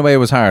 couple going away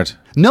was hard.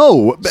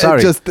 No,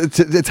 Sorry.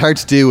 It's hard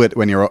to do it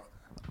when you're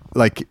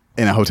like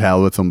in a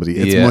hotel with somebody.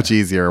 It's Yeah. much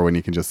easier when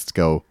you can just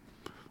go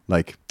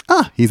like,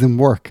 he's in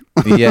work.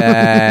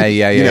 Yeah.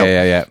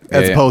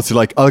 As opposed to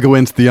like, I'll go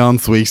into the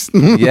ensuite.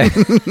 Yeah.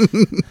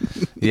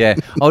 Yeah.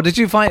 Oh, did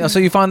you find? So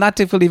you found that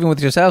difficult even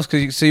with yourselves?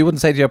 So you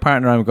wouldn't say to your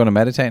partner, "I'm going to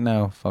meditate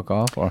now." Fuck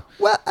off, or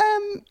Well,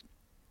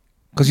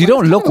 because you well,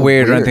 don't it's look kind of a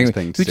weird or weird anything.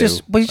 thing to You just,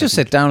 do, well, you just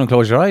sit down and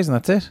close your eyes, and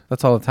that's it.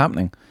 That's all that's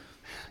happening.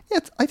 yeah,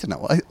 I don't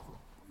know.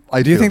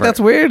 Do you think that's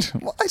weird?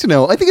 Well, I don't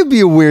know. I think it'd be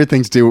a weird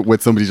thing to do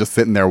with somebody just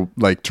sitting there,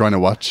 like trying to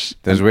watch.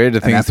 There's weirder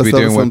an things to be episode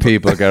of doing with something.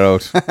 people,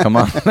 Gerard. Come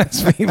on,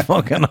 let's be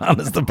fucking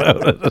honest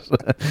about it.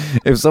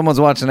 If someone's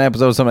watching an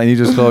episode of something and you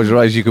just close your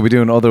eyes, you could be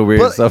doing other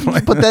weird stuff.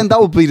 Like But then that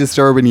would be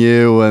disturbing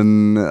you,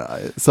 and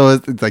so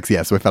it's like,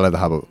 yeah. So I fell out of the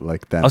habit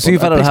like then. Oh, so you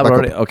fell out of the habit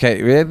already?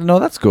 Okay, yeah, no,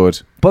 that's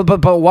good. But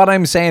what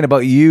I'm saying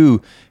about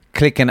you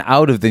clicking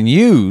out of the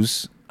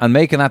news and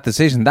making that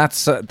decision,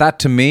 that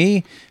to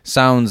me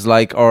sounds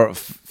like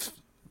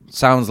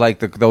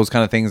those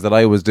kind of things that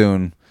I was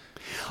doing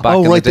back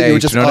in the Right, day. that you were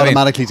just do you know what I mean?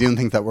 automatically doing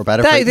things that were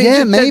better. That- for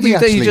you. Maybe that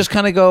actually. you just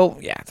kind of go,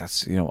 yeah,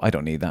 that's, I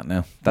don't need that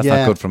now. That's Yeah.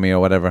 not good for me or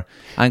whatever.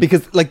 And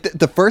Because like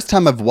the first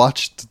time I've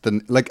watched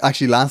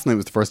actually last night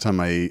was the first time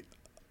I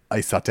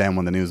sat down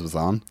when the news was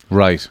on.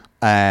 right,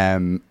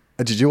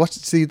 Did you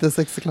see the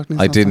 6 o'clock news?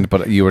 I last didn't, night?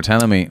 but you were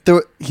telling me.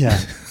 Yeah.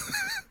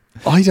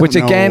 I don't Which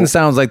know again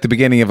sounds like the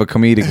beginning of a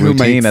comedic who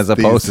routine makes as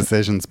opposed these to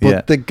decisions. But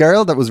Yeah. the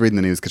girl that was reading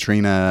the news,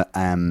 Katrina,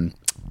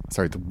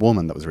 the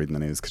woman that was reading the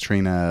news,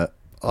 Katrina.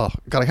 Oh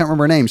God, I can't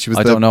remember her name. She was.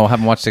 I don't know. I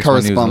haven't watched 6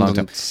 News in a long time.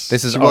 correspondent.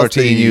 This is She was RT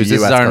the News. This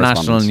is US our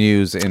national correspondent.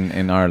 news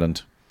in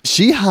Ireland.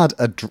 She had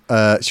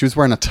she was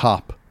wearing a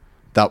top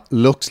that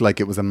looked like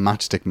it was a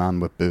matchstick man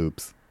with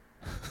boobs.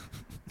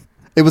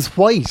 It was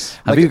white.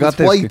 Have Like, you it got was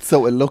this? white,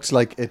 so it looked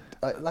like it.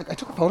 I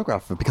took a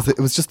photograph of it because it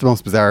was just the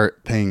most bizarre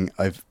thing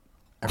I've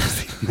ever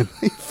seen in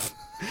my life.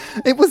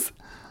 It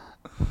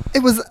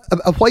was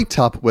a white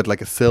top with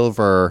like a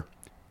silver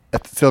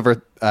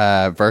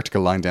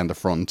vertical line down the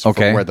front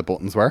Okay. from where the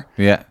buttons were.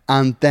 Yeah.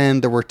 And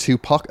then there were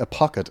a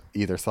pocket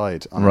either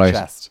side on Right.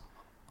 her chest.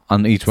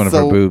 On each one of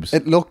So her boobs.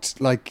 It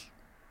looked like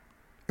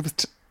it was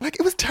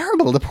it was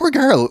terrible. The poor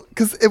girl,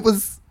 because it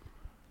was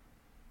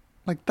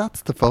like,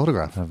 that's the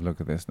photograph. Have a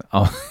look at this now.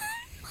 Oh.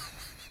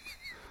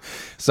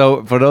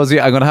 So for those of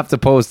you, I'm going to have to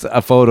post a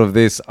photo of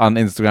this on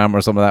Instagram or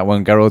something like that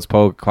when Garrod's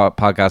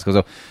podcast goes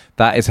up.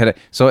 That is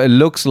so it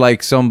looks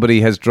like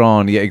somebody has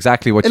drawn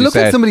exactly what It you looked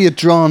said. like somebody had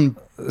drawn.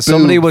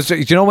 Somebody boobs was,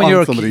 do you know when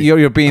on somebody.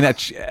 you're being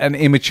an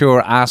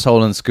immature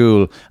asshole in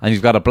school and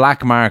you've got a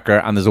black marker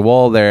and there's a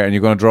wall there and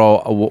you're going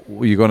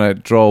to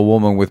draw a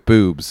woman with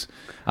boobs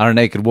and a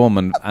naked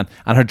woman and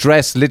her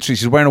dress, literally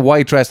she's wearing a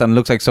white dress and it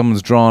looks like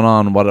someone's drawn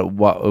on what it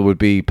would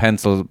be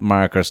pencil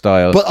marker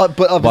style. But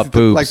obviously, what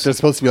boobs. like there's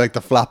supposed to be like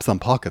the flaps on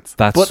pockets.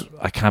 That's But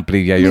I can't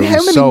believe. Yeah, I mean, you're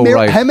so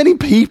right. How many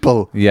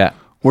people? Yeah.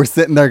 We're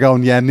sitting there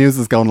going, yeah, news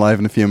is going live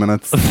in a few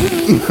minutes.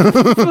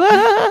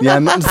 Yeah,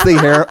 nothing to see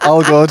here.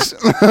 All good.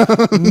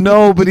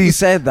 Nobody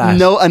said that.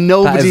 No, and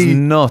That is nobody.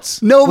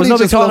 nuts. Nobody Was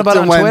nobody just talking looked about it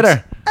on and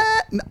went,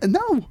 Twitter?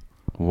 No.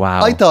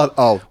 Wow. I thought,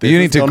 this you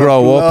is need to gonna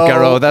grow up, blow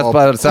Garrow. That's up.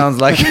 what it sounds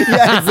like.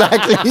 Yeah,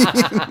 exactly.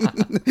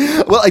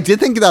 Well, I did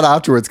think of that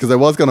afterwards because I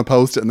was going to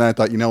post it, and then I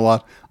thought, you know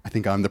what? I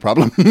think I'm the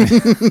problem.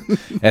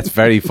 It's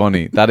very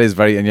funny. That is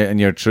very, and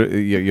you're true.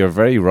 You're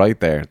very right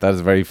there. That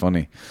is very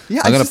funny.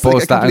 Yeah, I'm I going to just, like,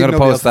 post I that. I'm can't going to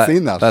believe post nobody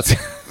that. else has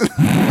seen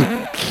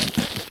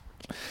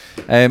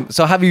that. That's.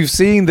 So, have you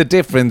seen the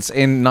difference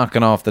in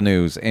knocking off the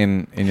news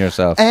in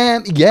yourself?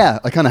 Yeah,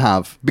 I kind of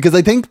have, because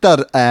I think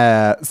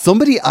that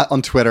somebody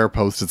on Twitter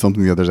posted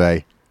something the other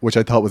day, which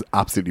I thought was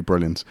absolutely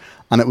brilliant,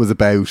 and it was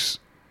about,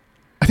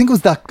 I think it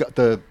was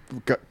the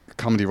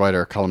comedy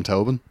writer Colin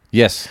Tobin.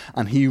 Yes.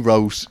 And he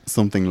wrote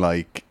something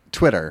like,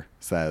 Twitter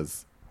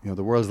says,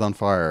 the world's on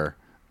fire,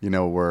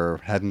 we're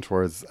heading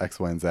towards X,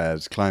 Y, and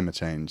Z, climate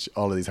change,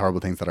 all of these horrible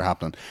things that are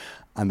happening.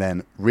 And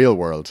then real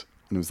world,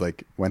 and it was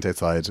like, went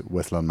outside,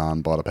 whistling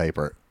man, bought a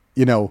paper,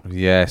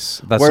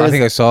 Yes. I Whereas-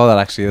 think I saw that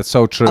actually. That's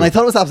so true. And I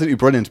thought it was absolutely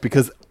brilliant,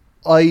 because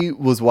I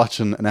was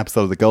watching an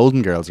episode of The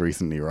Golden Girls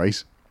recently,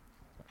 right?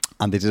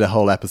 And they did a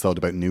whole episode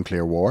about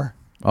nuclear war,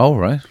 oh,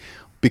 right.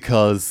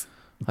 because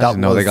I didn't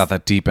know they got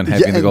that deep and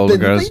heavy in the Golden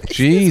Girls.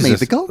 Excuse me, Jesus.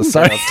 the Golden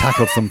Sorry. Girls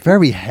tackled some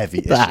very heavy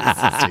issues,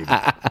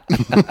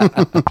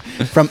 Stephen.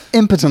 From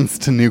impotence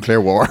to nuclear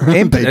war.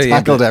 They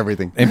tackled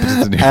everything.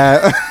 Impotence to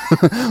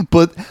nuclear.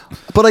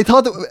 But I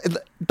thought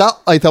that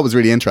I thought was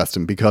really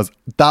interesting, because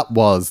that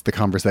was the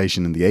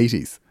conversation in the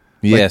 80s.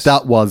 Yes.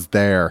 That was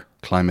their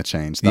climate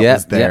change. That Yeah,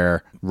 was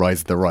their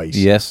rise of the right.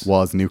 Yes.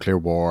 Was nuclear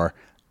war,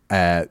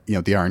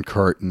 the Iron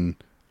Curtain,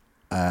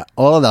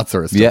 all of that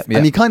sort of stuff. Yeah, yeah.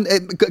 And it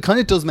kind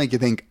of does make you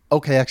think,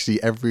 okay,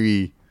 actually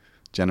every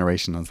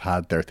generation has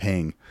had their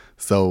thing.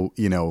 So,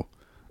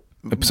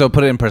 So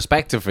put it in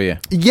perspective for you.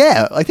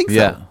 yeah, I think so.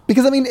 Yeah.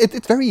 Because,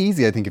 it's very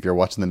easy, I think, if you're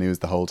watching the news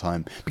the whole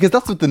time. Because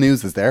that's what the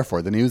news is there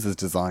for. The news is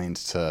designed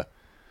to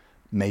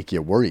make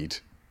you worried.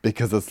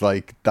 Because it's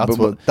like, that's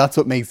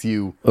what makes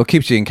you... Well, it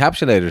keeps you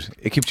encapsulated.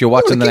 It keeps you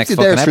watching the it next keeps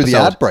you fucking there through episode.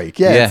 the ad break.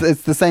 Yeah,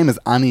 It's the same as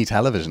any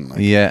television. Like.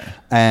 Yeah.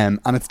 And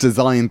they're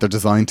designed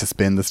to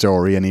spin the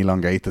story and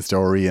elongate the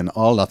story and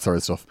all that sort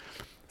of stuff.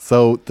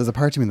 So there's a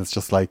part of me that's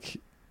just like,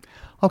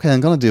 okay, I'm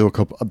going to do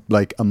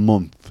a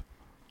month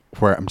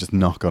where I'm just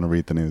not going to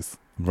read the news.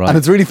 Right. And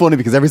it's really funny,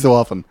 because every so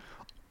often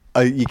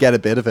you get a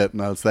bit of it,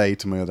 and I'll say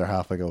to my other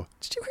half, I go,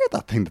 did you hear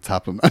that thing that's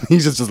happened? And he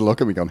just look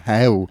at me going,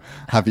 how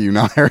have you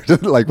not heard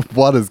it? Like,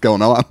 what is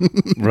going on?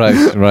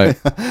 Right.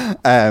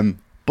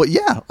 But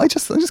yeah, I'm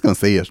just going to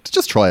see it.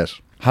 Just try it.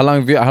 How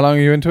long are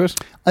you into it?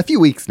 A few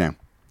weeks now.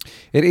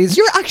 It is.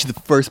 You're actually the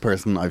first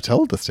person I've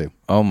told this to.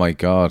 Oh my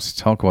God!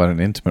 Talk about an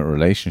intimate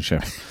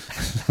relationship.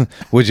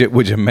 Would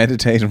you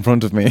meditate in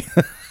front of me?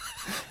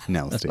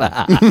 No, Steve.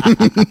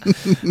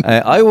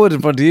 I would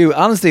in front of you.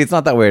 Honestly, it's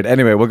not that weird.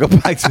 Anyway, we'll go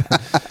back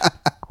to.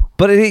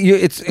 But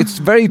it's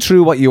very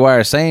true what you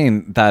are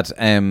saying, that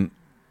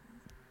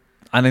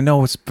and I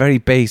know it's very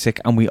basic,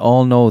 and we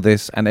all know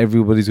this, and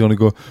everybody's going to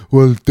go,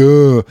 well,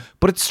 duh.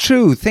 But it's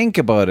true. Think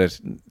about it.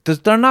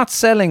 They're not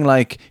selling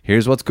like,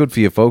 here's what's good for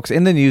you, folks,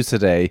 in the news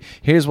today.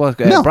 Here's what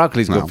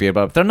broccoli's good for you.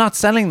 But they're not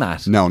selling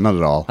that. No, not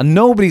at all. And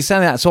nobody's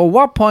selling that. So at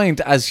what point,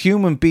 as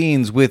human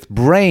beings with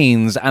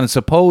brains and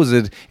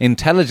supposed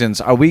intelligence,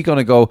 are we going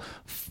to go,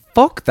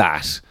 fuck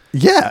that?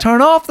 Yeah.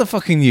 Turn off the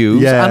fucking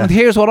news. Yeah. And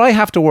here's what I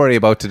have to worry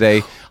about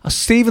today.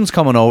 Stephen's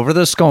coming over.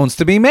 There's scones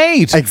to be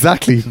made.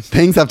 Exactly.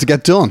 Things have to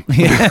get done.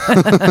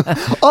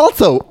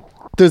 Also,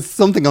 there's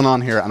something going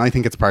on here, and I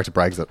think it's part of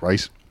Brexit,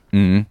 right?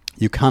 Mm-hmm.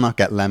 You cannot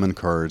get lemon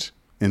curd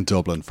in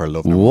Dublin for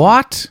love nor money.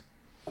 What?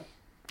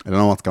 I don't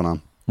know what's going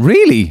on.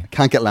 Really?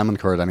 Can't get lemon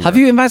curd anywhere. Have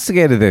you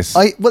investigated this?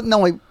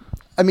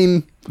 I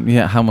mean,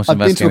 Yeah, how much I've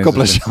been to a investigating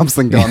couple of has it shops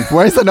and gone,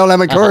 why is there no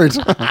lemon curd?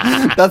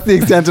 That's the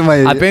extent of my...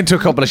 been? I've been to a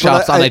couple of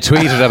shops and I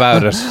tweeted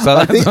about it.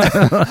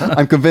 So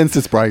I'm convinced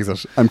it's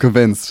Brexit. I'm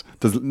convinced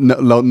there's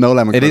no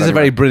lemon curd. it is a anywhere.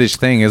 very British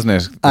thing, isn't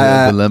it?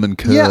 The lemon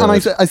curd. Yeah, and I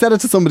said it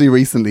to somebody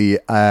recently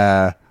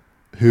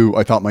who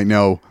I thought might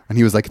know, and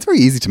he was like, it's very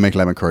easy to make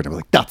lemon curd. I was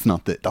like, that's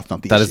not the issue.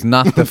 That is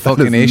not the That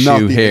fucking is not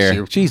issue the here.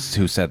 issue. Jesus,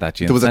 who said that?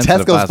 You There was a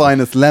insensitive Tesco's bastard.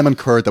 finest lemon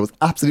curd that was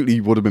absolutely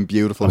would have been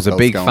beautiful. I was a with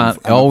big those fan.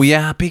 scones. Oh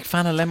yeah, big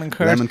fan of lemon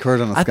curd. Lemon curd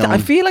on a I scone.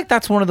 feel like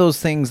that's one of those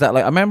things that,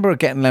 like, I remember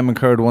getting lemon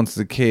curd once as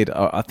a kid.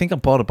 I think I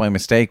bought it by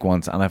mistake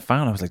once, and I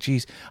was like,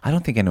 geez, I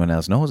don't think anyone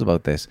else knows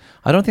about this.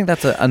 I don't think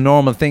that's a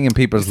normal thing in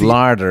people's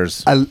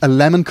larders. A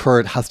lemon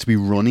curd has to be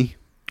runny.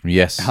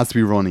 Yes, It has to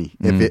be runny.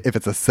 If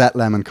it's a set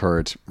lemon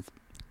curd,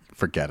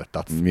 forget it.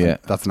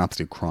 That's an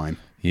absolute crime.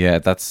 yeah,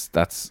 it's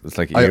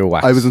like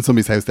earwax. I was in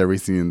somebody's house there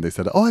recently, and they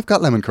said, "Oh, I've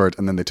got lemon curd,"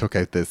 and then they took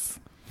out this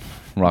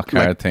rock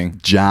hard thing.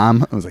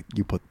 jam. I was like,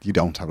 you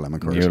don't have lemon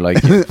curd. You're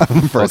like you For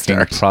a fucking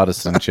start.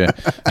 Protestant, yeah.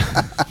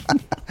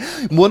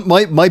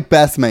 My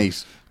best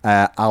mate,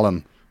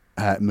 Alan,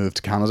 moved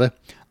to Canada,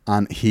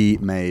 and he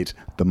made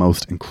the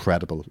most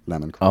incredible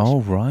lemon curd. Oh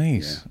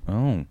right.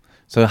 Oh,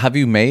 So have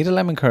you made a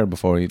lemon curd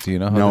before? Do you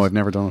know how No, this- I've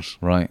never done it.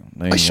 Right.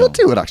 There I you should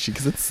go. do it actually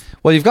because it's.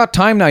 Well, you've got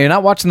time now. You're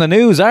not watching the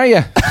news, are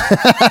you?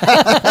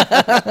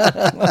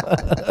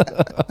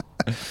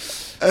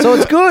 So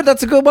it's good.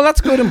 That's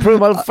good improvement.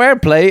 Well, fair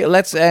play.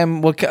 Let's How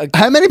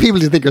many people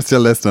do you think are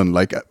still listening?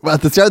 Like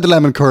at the start of the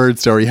lemon curd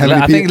story, how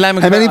many I think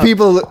lemon how many curd-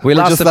 people? we were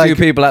lost just a few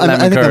people at I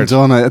lemon think I'm curd.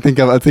 done. I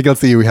think I'll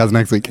see who he has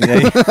next week.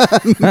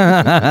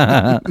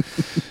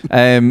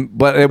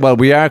 Well,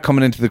 we are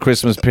coming into the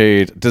Christmas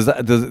period. Does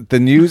the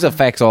news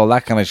affects all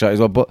that kind of shit as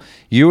well? But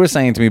you were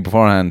saying to me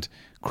beforehand,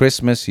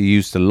 Christmas, you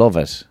used to love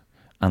it,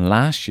 and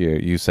last year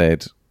you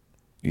said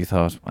you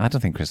thought, I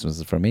don't think Christmas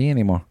is for me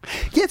anymore.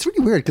 Yeah, it's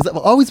really weird because I've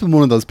always been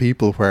one of those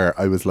people where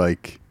I was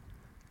like,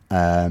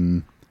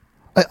 I've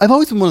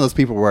always been one of those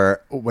people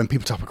where when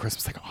people talk about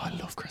Christmas, like, oh, I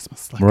love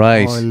Christmas, like,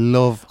 Right. Oh, I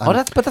love.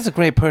 That's a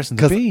great person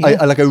to because be.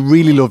 I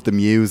really love the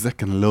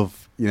music and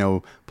love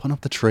putting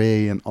up the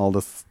tree and all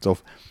this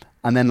stuff.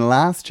 And then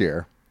last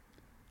year,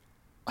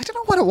 I don't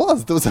know what it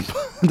was. There was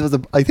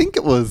a I think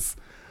it was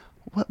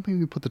maybe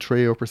we put the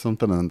tree up or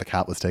something, and the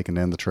cat was taking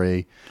down the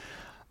tree.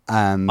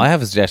 I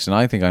have a suggestion.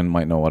 I think I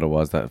might know what it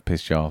was that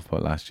pissed you off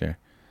about last year,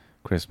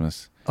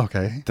 Christmas.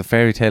 Okay. The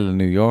Fairy Tale of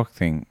New York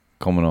thing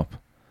coming up.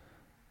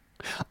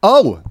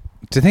 Oh.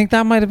 Do you think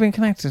that might have been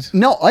connected?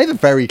 No, I'm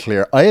very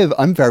clear about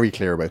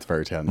the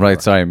fairy tale.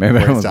 Right, sorry, maybe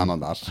where I I was- stand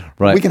on that.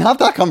 Right. We can have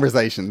that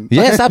conversation.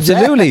 Yes,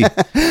 absolutely.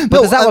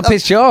 But is that what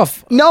pissed you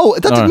off? No,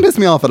 that didn't Alright. piss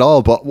me off at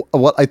all. But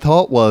what I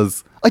thought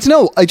was, I don't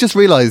know. I just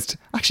realised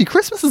actually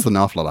Christmas is an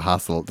awful lot of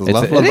hassle. There's an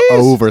awful lot of it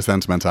is. over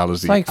sentimentality.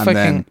 It's like and fucking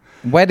then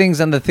weddings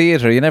and the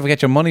theatre. You never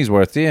get your money's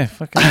worth, do you?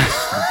 Fucking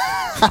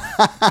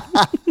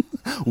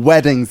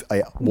weddings,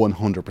 I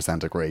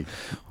 100% agree.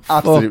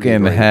 Absolutely Fucking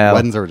agree. hell.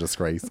 Weddings are a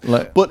disgrace.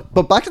 Like- but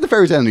back to the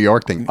Fairy Tale in New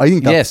York thing. I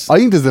think Yes. I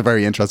think this is a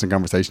very interesting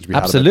conversation to be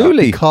had about that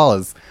Absolutely.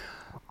 because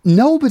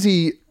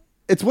nobody.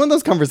 It's one of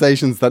those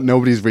conversations that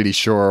nobody's really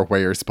sure where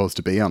you're supposed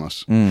to be on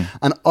it.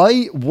 And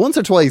I once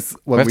or twice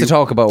when we have to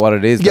talk about what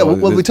it is. Yeah, though.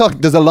 well, we talk.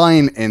 There's a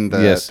line in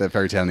the Yes.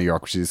 Fairy Tale in New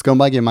York, which is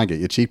 "Scumbag you maggot,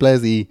 you cheap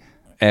lazy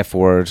F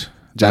word.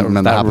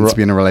 gentleman that happens to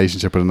be in a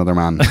relationship with another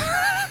man."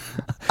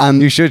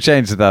 And You should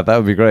change to that. That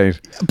would be great.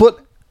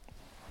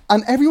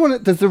 and everyone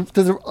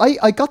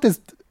I got this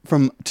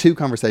from two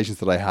conversations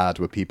that I had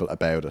with people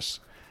about it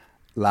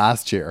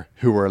last year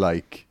who were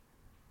like,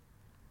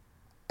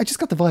 I just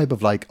got the vibe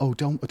of like, oh,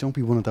 don't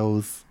be one of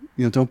those,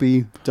 don't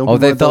be. Oh, be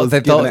they one of those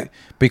thought giving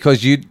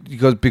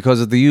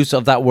because of the use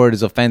of that word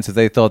is offensive.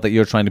 They thought that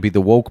you're trying to be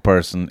the woke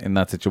person in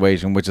that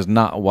situation, which is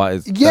not what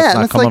is. Yeah, that's and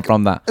not it's coming like,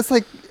 from that. It's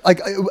like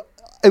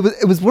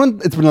it was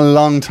one. It's been a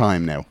long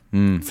time now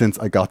since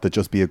I got the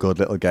just be a good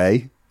little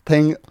gay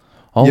thing.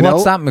 Oh, you know?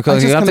 what's that?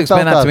 Because I you just have kind to of felt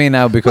explain that to me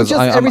now because well,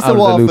 just I'm every out so of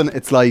the often loop.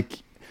 it's like,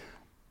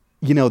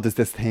 there's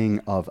this thing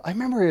of I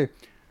remember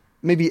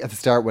maybe at the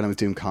start when I was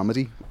doing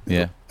comedy.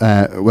 Yeah.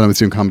 When I was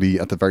doing comedy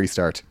at the very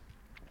start,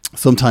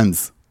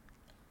 sometimes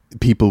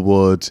people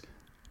would,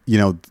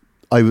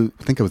 I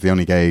think I was the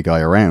only gay guy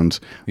around.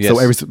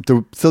 Yes.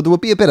 So there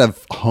would be a bit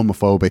of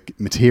homophobic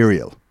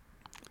material.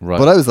 Right.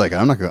 But I was like,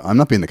 I'm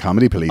not being the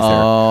comedy police here.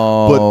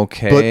 Oh,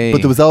 okay.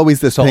 But there was always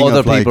this So thing other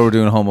of people like, were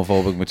doing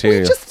homophobic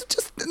material.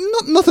 just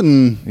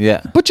nothing.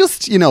 Yeah. But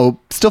just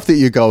stuff that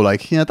you go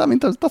like, yeah,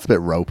 that's a bit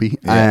ropey.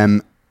 Yeah.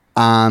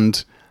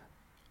 And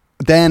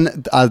then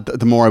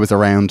the more I was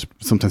around,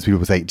 sometimes people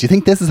would say, "Do you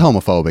think this is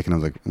homophobic?" And I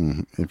was like,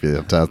 "If you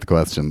have to ask the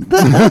question."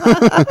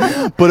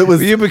 But it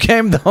was You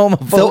became the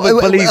homophobic so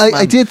policeman.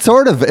 I did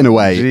sort of in a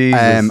way,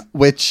 Jesus.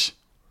 which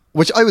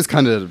I was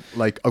kind of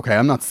like, okay,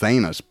 I'm not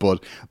saying it,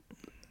 but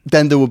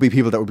then there would be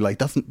people that would be like,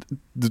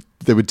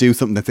 they would do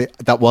something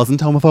that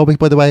wasn't homophobic,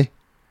 by the way.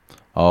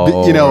 Oh,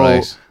 Right.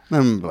 right.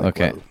 I'm like,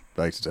 Okay. well,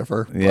 beg to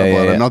differ. Yeah,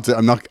 Well,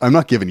 yeah, I'm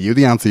not giving you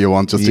the answer you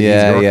want just to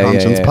ease your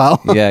conscience,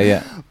 pal. Yeah,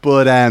 yeah.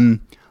 But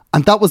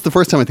and that was the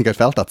first time I think I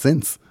felt that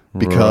since.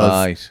 Because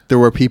Right. there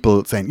were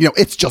people saying,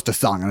 it's just a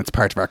song and it's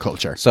part of our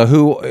culture. So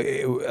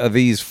who are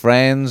these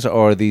friends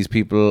or are these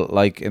people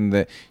like in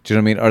the? Do you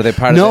know what I mean? Are they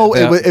part No,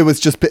 of? it was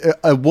just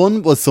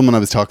one was someone I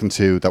was talking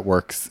to that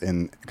works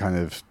in kind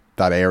of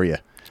that area,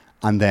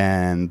 and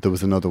then there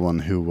was another one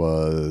who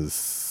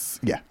was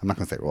I'm not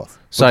going to say who it was.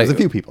 But Sorry, there's a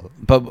few people.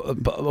 But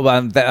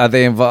are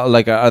they involved?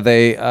 Like, are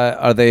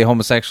they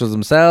homosexuals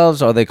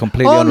themselves? Or are they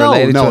completely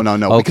unrelated? No.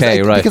 Okay,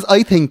 because right. Because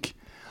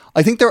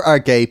I think there are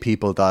gay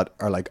people that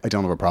are like, I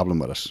don't have a problem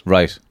with it,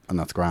 Right. and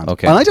that's grand.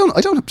 Okay. And I don't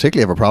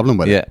particularly have a problem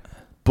with Yeah. it.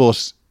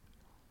 But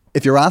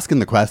if you're asking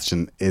the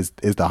question, is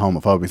that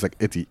homophobic? It's like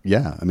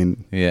I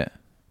mean, Yeah.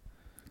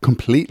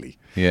 completely.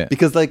 Yeah.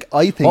 Because like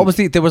I think What was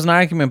there was an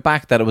argument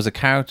back that it was a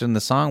character in the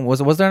song. Was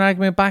there an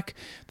argument back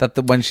that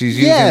when she's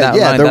using Yeah, that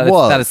yeah, line there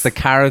was. that it's the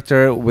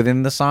character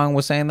within the song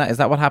was saying that? Is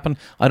that what happened?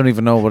 I don't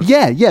even know what.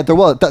 Yeah, there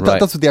was. Right.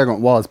 That's what the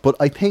argument was. But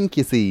I think,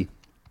 you see,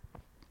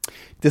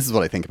 this is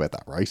what I think about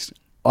that, right?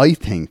 I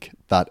think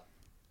that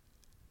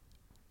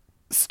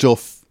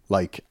stuff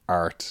like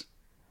art,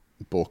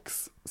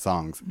 books,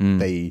 songs,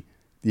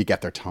 you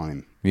get their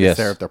time. Yes.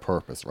 They serve their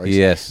purpose, right?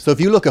 Yes. So if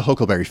you look at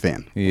Huckleberry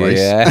Finn, right?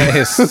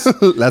 Yes.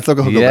 Let's look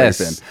at Huckleberry Yes.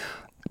 Finn.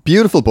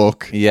 Beautiful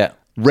book. Yeah.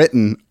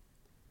 written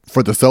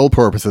for the sole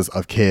purposes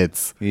of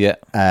kids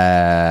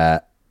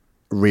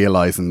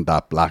realizing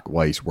that black,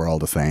 white, we're all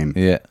the same.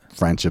 Yeah.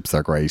 Friendships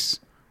are great.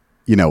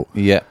 You know.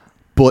 Yeah.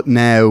 But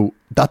now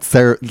that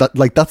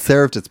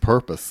served its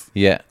purpose.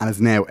 Yeah. And it's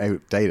now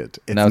outdated.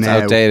 Now it's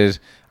outdated,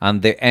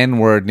 and the N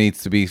word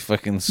needs to be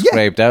fucking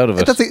scraped out of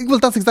it. That's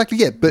exactly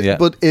it.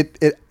 But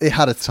it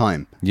had its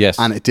time. Yes.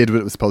 And it did what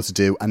it was supposed to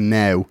do, and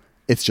now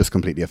it's just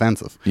completely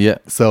offensive. Yeah.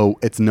 So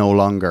it's no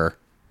longer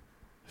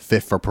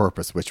fit for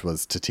purpose, which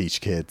was to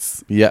teach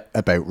kids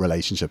about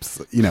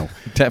relationships, you know.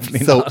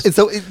 Definitely not.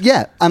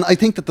 And I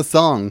think that the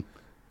song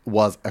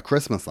was a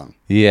Christmas song.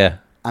 Yeah.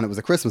 And it was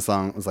a Christmas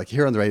song. It was like, you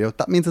hear on the radio,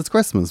 that means it's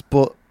Christmas.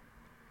 But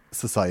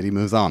society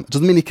moves on. It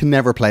doesn't mean you can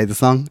never play the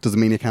song. It doesn't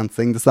mean you can't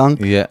sing the song.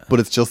 Yeah. But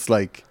it's just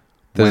like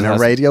when a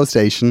radio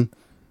station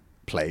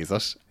plays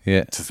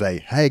it to say,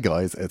 hey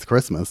guys, it's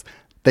Christmas,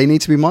 they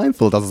need to be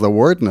mindful that there's a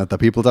word in it that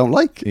people don't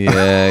like.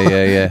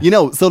 Yeah. You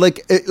know, so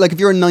like if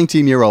you're a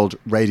 19-year-old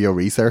radio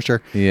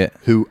researcher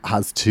who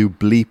has to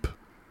bleep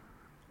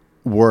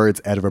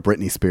words out of a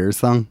Britney Spears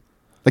song,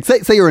 like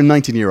say you're a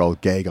 19-year-old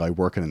gay guy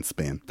working in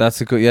Spain.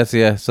 That's a good, So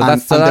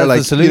that's they're like,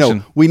 the solution. You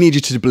know, we need you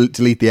to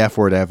delete the F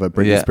word out of a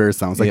Britney Spears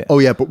song. It's like,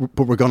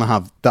 but we're going to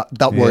have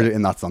that word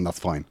in that song. That's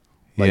fine.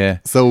 Like,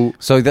 So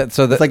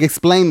it's like,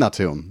 explain that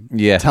to him.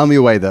 Yeah. Tell me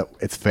a way that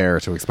it's fair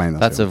to explain that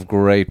That's to him. a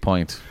great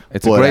point.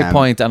 It's a great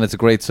point, and it's a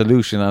great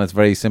solution, and it's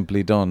very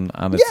simply done.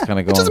 And it's kind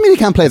of going. It doesn't mean you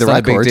can't play the It's not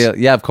a big record. deal.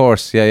 Yeah, of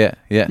course. Yeah.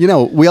 You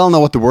know, we all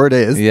know what the word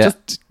is. Yeah.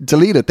 Just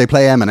delete it. They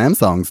play Eminem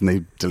songs and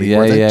they delete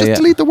words. Yeah,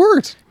 Just delete the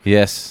word.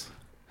 Yes.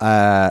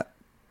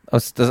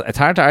 It's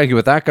hard to argue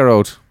with that,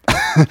 Garrod.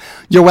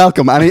 You're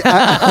welcome. Any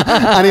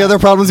other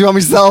problems you want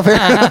me to solve here?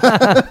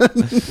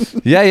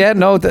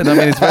 No, I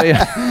mean, it's very.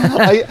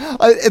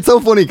 It's so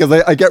funny because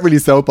I get really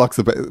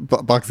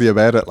boxy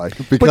about it,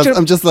 like, because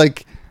I'm just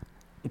like.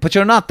 But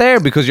you're not there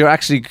because you're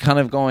actually kind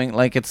of going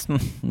like, it's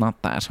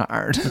not that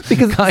hard.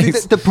 Because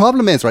see, the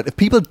problem is, right, if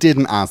people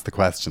didn't ask the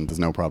question, there's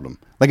no problem.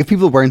 Like, if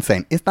people weren't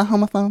saying, is that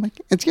homophobic?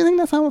 Do you think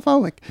that's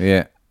homophobic?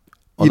 Yeah.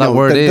 Well, that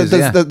word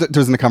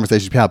there's in a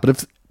conversation to be had.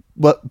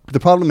 But the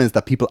problem is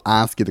that people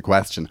ask you the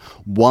question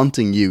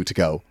wanting you to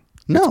go,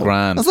 no. It's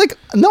grand. I was like,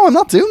 no, I'm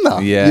not doing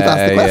that. Yeah, You've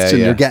asked the question,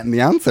 yeah. You're getting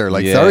the answer.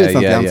 Like, sorry, it's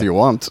not the answer you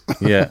want.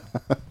 Yeah.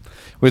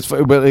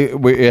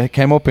 It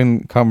came up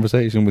in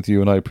conversation with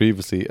you and I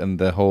previously, and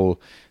the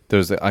whole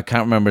I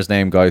can't remember his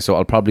name, guys, so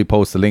I'll probably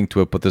post a link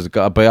to it, but there's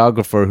a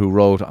biographer who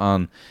wrote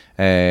on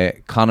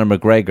Conor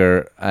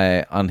McGregor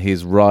on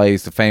his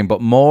rise to fame, but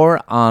more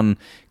on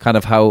kind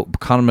of how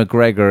Conor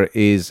McGregor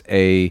is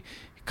a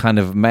kind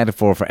of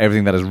metaphor for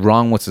everything that is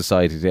wrong with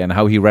society today, and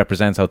how he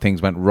represents how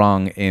things went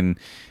wrong in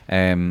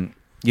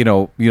you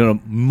know,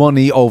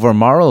 money over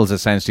morals,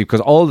 essentially,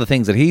 because all the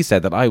things that he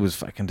said that I was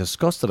fucking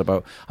disgusted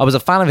about. I was a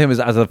fan of him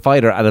as a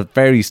fighter at the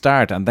very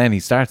start, and then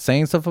he starts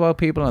saying stuff about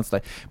people, and it's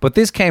like, but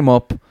this came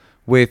up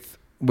with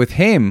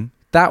him,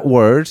 that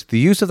word, the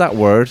use of that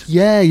word,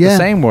 the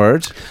same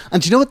word.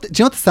 And do you know what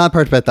the sad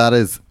part about that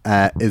is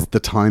the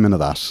timing of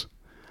that.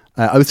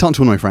 I was talking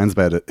to one of my friends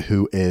about it,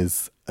 who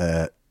is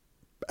a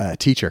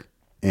teacher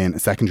in a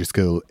secondary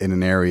school in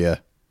an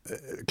area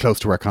close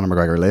to where Conor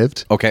McGregor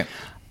lived. Okay.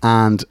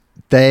 And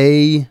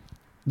it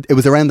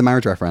was around the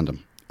marriage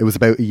referendum. It was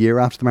about a year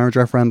after the marriage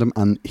referendum,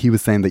 and he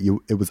was saying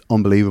that it was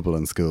unbelievable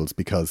in schools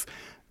because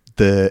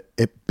the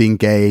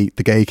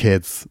gay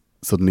kids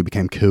suddenly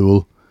became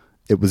cool.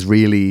 It was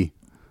really,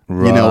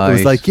 right. You know, it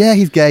was like, yeah,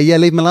 he's gay, yeah,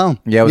 leave him alone.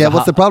 Yeah,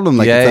 what's the problem?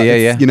 Like,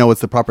 yeah. You know,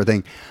 it's the proper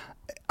thing.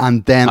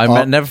 And then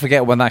I never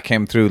forget when that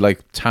came through.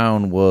 Like,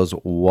 town was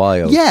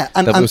wild. Yeah,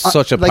 and that was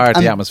such a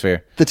party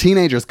atmosphere. The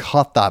teenagers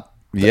caught that.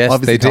 Yes,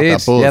 obviously they did.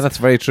 That buzz, yeah, that's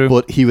very true.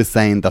 But he was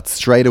saying that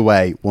straight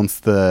away,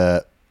 once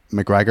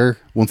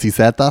he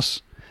said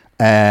that,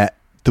 there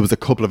was a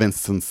couple of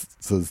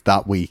instances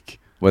that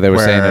week where they were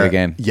saying it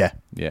again. Yeah,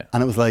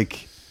 and it was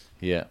like,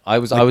 I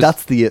was.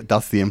 That's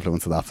the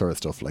influence of that sort of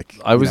stuff. Like,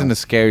 I was in a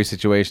scary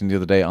situation the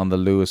other day on the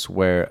Lewis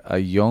where a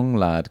young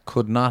lad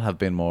could not have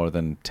been more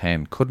than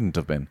 10. Couldn't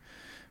have been.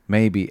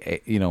 Maybe,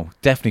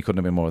 definitely couldn't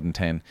have been more than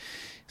 10.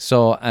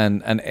 So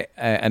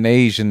an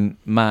Asian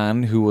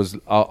man who was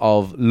I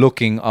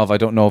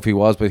don't know if he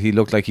was, but he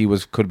looked like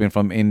could have been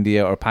from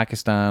India or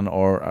Pakistan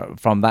or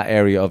from that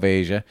area of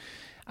Asia,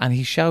 and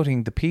he's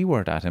shouting the P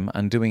word at him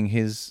and doing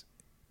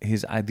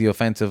the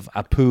offensive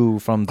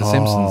Apu from the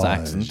Simpsons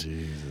accent,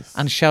 Jesus.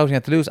 And shouting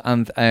at the Lewis,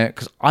 and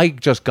because I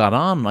just got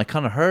on, I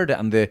kind of heard it,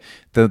 and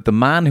the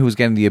man who was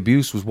getting the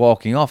abuse was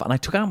walking off, and I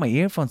took out my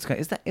earphones.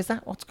 Is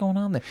that what's going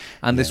on there?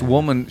 And this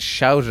woman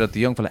shouted at the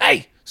young fella,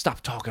 "Hey,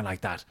 stop talking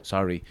like that!"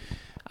 Sorry.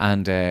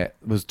 And there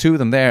was two of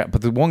them there,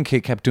 but the one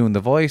kid kept doing the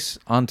voice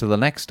on to the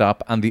next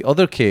stop, and the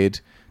other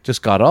kid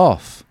just got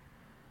off.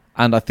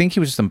 And I think he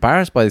was just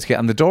embarrassed by this kid,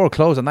 and the door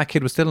closed, and that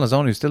kid was still on his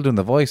own. He was still doing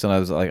the voice, and I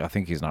was like, I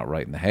think he's not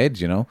right in the head,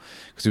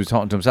 because he was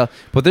talking to himself.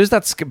 But there's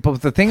that.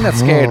 But the thing that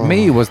scared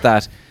me was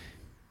that,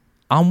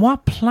 on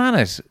what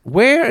planet?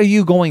 Where are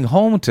you going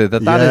home to?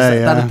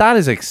 That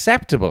is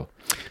acceptable.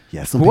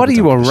 Yeah. What are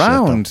you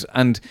around?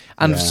 And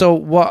so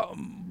what?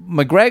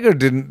 McGregor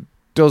didn't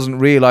doesn't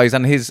realise,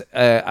 and his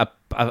a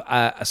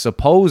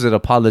supposed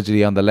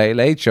apology on the Late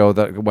Late Show,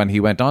 that when he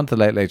went on to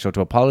the Late Late Show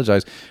to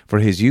apologise for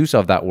his use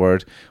of that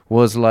word,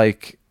 was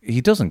like,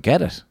 he doesn't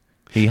get it.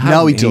 He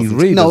doesn't.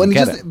 Really doesn't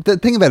get it. The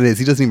thing about it is,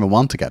 he doesn't even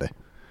want to get it.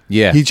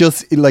 Yeah. He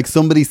just, like,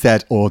 somebody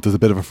said, oh, there's a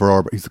bit of a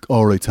furore, but he's like,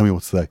 all right, tell me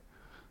what to say.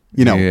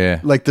 You know,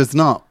 like, there's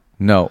not.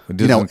 No,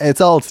 you know, it's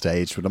all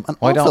staged with him. And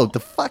also, the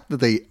fact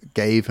that they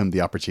gave him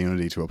the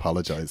opportunity to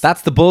apologise.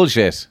 That's the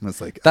bullshit. It's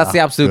like, that's the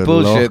absolute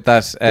bullshit.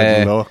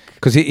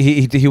 Because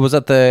he was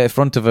at the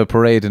front of a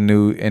parade in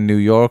New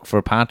York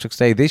for Patrick's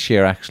Day this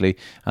year, actually,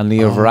 and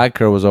Leo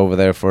Varadkar was over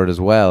there for it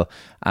as well.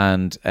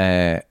 And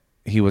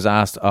he was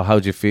asked, how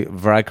do you feel?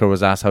 Varadkar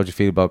was asked, how do you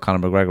feel about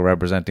Conor McGregor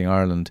representing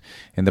Ireland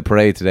in the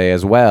parade today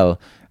as well?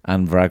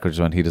 And Varadkar just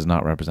went, he does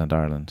not represent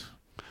Ireland.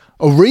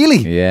 Oh, really?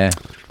 Yeah.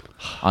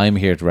 I'm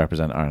here to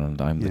represent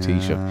Ireland. I'm the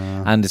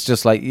Taoiseach. And it's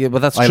just like, yeah,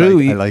 but that's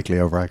true. I like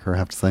Leo Varadkar, I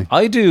have to say.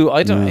 I do.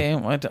 I don't.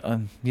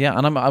 Yeah,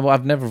 and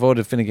I've never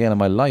voted Fine Gael in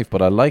my life,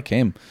 but I like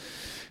him.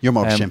 You're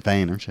more Sinn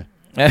Féin, aren't you?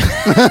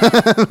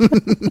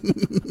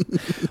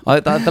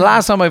 The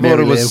last time I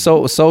voted was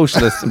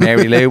socialist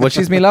Mary Lou. Well,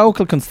 she's my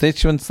local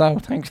constituent, so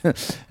thank you.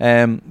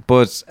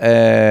 But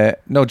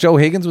no, Joe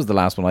Higgins was the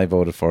last one I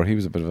voted for. He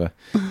was a bit of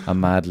a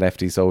mad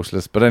lefty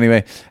socialist. But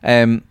anyway,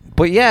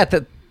 but yeah,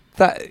 that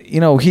you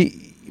know,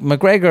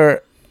 McGregor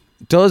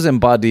does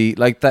embody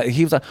like that.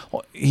 He's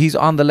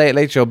on the Late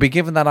Late Show, be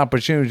given that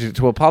opportunity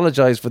to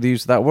apologise for the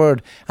use of that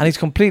word, and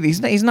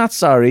he's not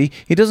sorry.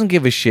 He doesn't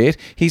give a shit.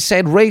 He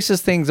said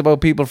racist things about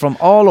people from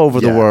all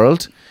over the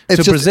world,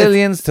 to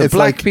Brazilians, to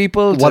black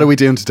people. What are we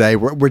doing today?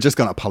 We're just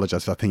going to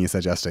apologise for that thing you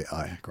said yesterday.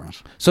 Aye,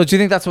 Grant. So do you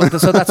think that's what?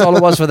 So that's all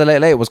it was for the Late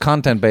Late? It was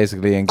content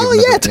basically. And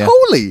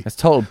totally. It's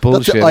total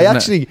bullshit.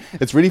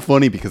 It's really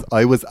funny because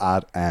I was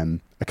at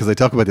because I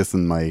talked about this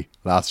in my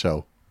last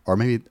show. Or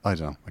maybe, I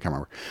don't know, I can't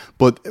remember.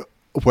 But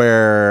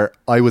where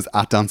I was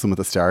at Dancing with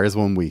the Stars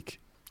one week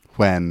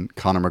when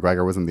Conor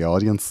McGregor was in the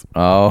audience.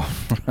 Oh.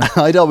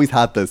 I'd always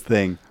had this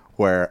thing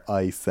where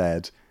I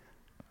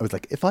was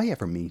like, if I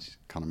ever meet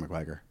Conor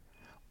McGregor,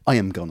 I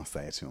am going to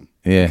say it to him.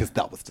 Yeah. Because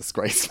that was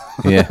disgraceful.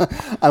 Yeah.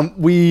 And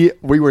we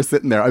were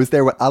sitting there. I was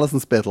there with Alison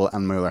Spittle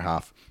and my other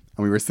half.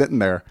 And we were sitting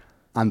there.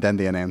 And then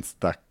they announced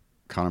that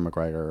Conor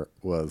McGregor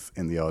was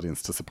in the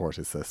audience to support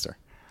his sister.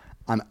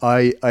 And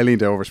I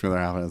leaned over to my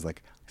other half and I was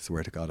like, I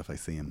swear to God, if I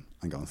see him,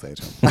 I'm going to say it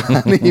to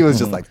him. And he was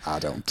just like, I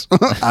don't.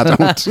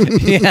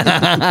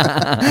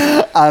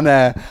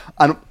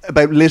 And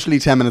about literally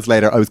 10 minutes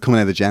later, I was coming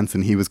out of the gents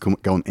and he was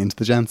going into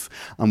the gents.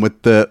 And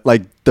with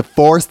the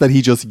force that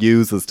he just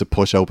uses to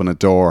push open a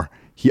door,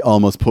 he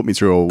almost put me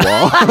through a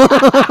wall.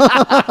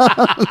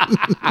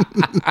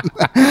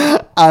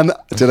 And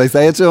did I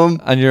say it to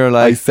him? And you're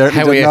like, I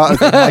certainly did not.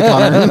 Hi,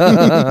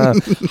 Conor.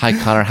 Hi,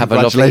 Conor. Have a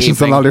lovely evening.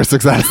 Congratulations on all your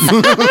success.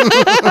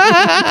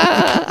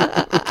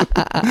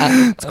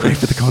 It's great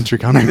for the country,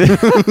 Conor.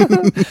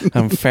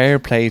 And fair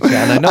play to you.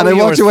 And I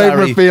walked away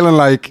from it feeling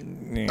like,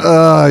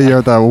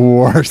 you're the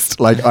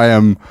worst. Like, I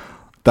am.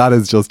 That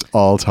is just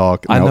all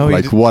talk. I know.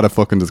 Like, what a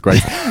fucking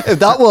disgrace. If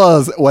that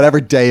was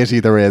whatever deity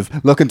there is,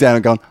 looking down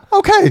and going,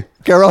 okay,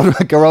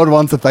 Garrod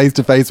wants a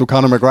face-to-face with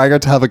Conor McGregor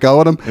to have a go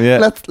at him. Yeah.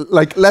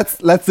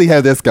 Let's see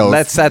how this goes.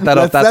 Let's set that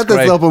up. Let's set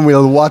this up and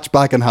we'll watch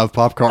back and have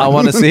popcorn. I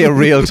want to see a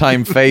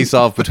real-time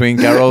face-off between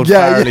Garrod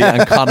Farley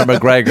and Conor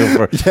McGregor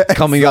for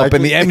coming up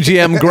in the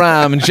MGM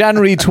Gram,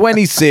 January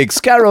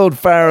 26. Garrod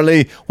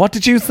Farley, what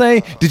did you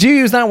say? Did you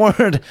use that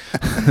word?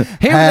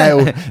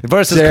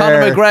 Versus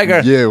Conor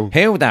McGregor.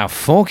 How the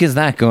fuck is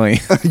that going?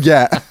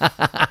 Yeah.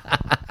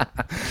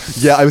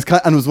 Yeah, I was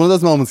and it was one of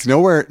those moments, you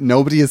know, where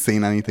nobody has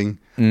seen anything,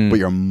 but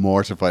you're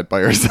mortified by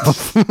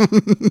yourself.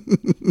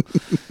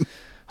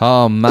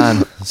 Oh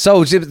man!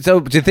 So do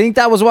you think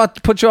that was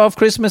what put you off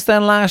Christmas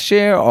then last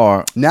year,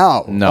 or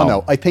no?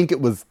 No. I think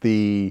it was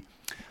I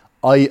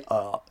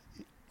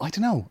don't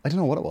know. I don't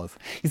know what it was.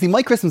 You see,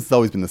 my Christmas has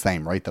always been the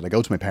same, right? That I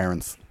go to my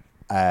parents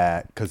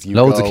because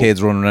loads of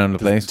kids running around the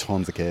place,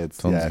 tons of kids,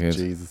 tons of kids.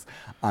 Jesus.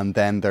 And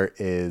then there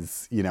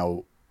is, you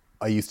know,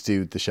 I used to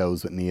do the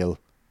shows with Neil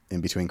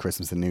in between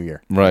Christmas and New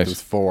Year. Right. It was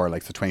 4,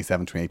 like, so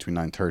 27, 28,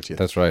 29, 30th.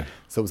 That's right.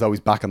 So it was always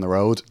back on the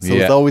road. So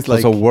it was always like...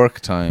 It's a work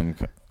time.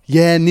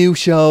 Yeah, new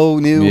show,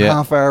 new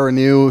half hour,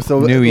 new...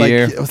 So new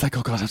year. It was like,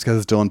 oh God, I have to get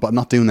this done. But I'm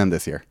not doing them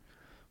this year.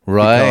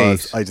 Right.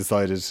 Because I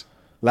decided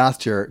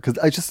last year,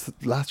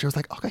 last year I was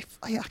like, okay,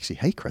 I actually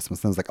hate Christmas.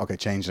 And I was like, okay,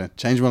 changing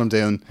what I'm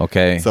doing.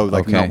 Okay. So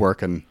not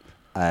working...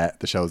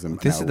 the shows in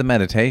this is the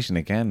meditation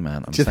again,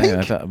 man. I'm Do you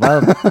saying think?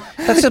 Well,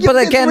 that's it, but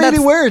again, it's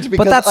really weird.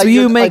 But that's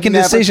you making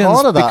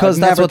decisions because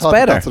that's what's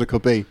better. That's what it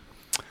could be.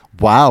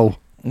 Wow.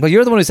 Well,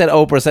 you're the one who said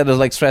Oprah said it was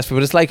like stressful,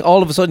 but it's like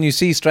all of a sudden you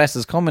see stress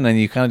is coming and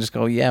you kind of just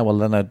go, yeah, well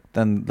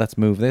then let's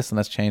move this and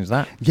let's change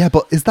that. Yeah,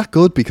 but is that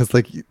good? Because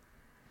like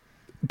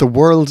the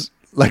world,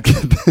 Like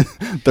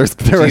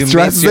there you are miss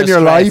stresses your in your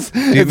stress? life. Do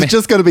you It's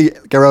just going to be,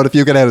 Gerard, if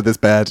you get out of this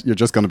bed, you're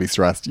just going to be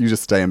stressed. You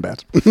just stay in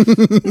bed.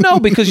 No,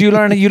 because you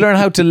learn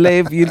how to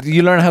live.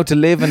 You learn how to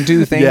live and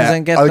do things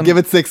and get I'll them. give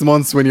it 6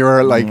 months when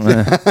you're like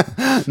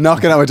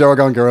knocking at my door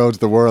going, Gerard,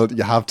 the world,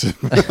 you have to,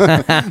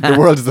 the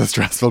world is a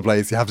stressful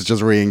place. You have to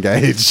just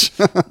re-engage.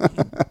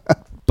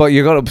 But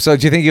you're gonna. So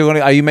do you think you're gonna?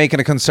 Are you making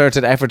a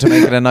concerted effort to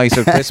make it a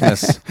nicer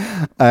Christmas?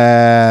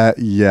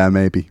 Yeah,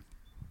 maybe.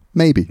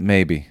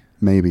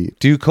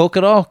 Do you cook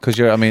at all? Because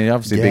you're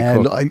obviously a big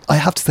cook. I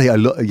have to say, I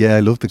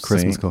love the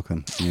Christmas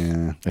cooking.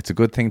 Yeah. It's a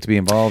good thing to be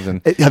involved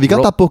in. Have you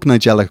got that book,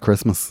 Nigella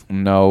Christmas?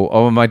 No.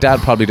 Oh, my dad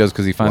probably does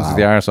because he fancies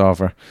the arse off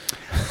her.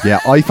 Yeah,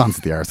 I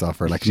fancy the arse off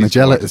her. Like,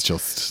 Nigella is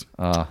just,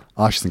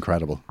 she's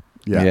incredible.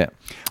 Yeah.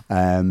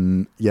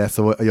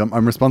 So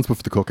I'm responsible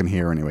for the cooking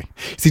here anyway.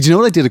 See, do you know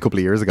what I did a couple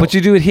of years ago? But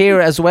you do it here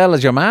as well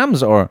as your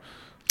mam's, or?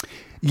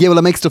 Yeah, well,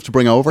 I make stuff to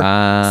bring over.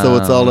 So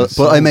it's all,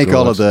 but I make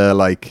all of the,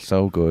 like,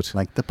 so good,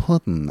 like the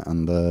pudding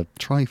and the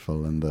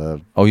trifle and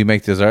the. Oh, you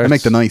make desserts? I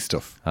make the nice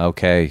stuff.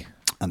 Okay.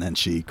 And then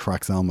she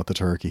cracks on with the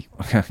turkey.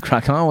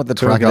 Crack on with the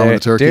turkey. Crack on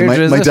with the turkey.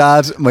 Deirdre,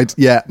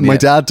 My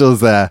dad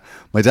does.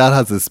 My dad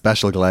has his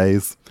special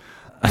glaze,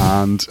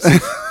 and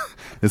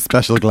his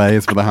special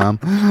glaze for the ham,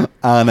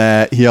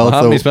 and he also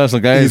how many special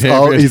glaze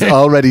he's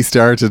already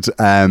started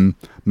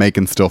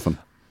making stuffing.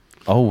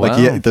 Oh wow!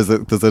 Like there's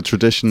a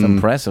tradition. It's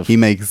impressive. He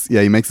makes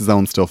his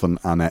own stuffing,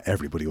 and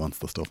everybody wants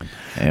the stuffing.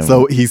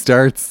 So he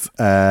starts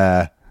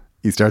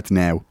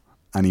now,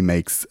 and he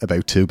makes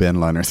about 2 bin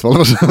liners full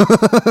of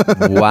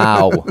it.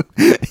 Wow!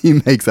 He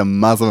makes a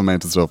massive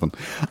amount of stuffing.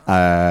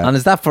 And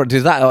is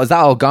that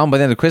all gone by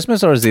the end of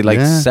Christmas, or is he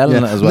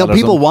selling it as well? No,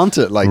 people want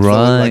it. Like, right.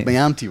 So, like my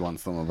auntie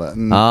wants some of it.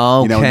 And,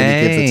 okay. And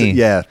then he gives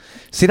it to,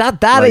 See,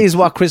 that is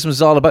what Christmas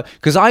is all about.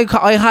 Because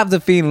I have the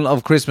feeling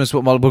of Christmas.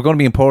 Well, we're going to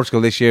be in Portugal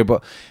this year,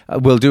 but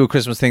we'll do a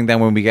Christmas thing then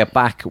when we get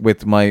back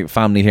with my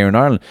family here in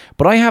Ireland.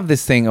 But I have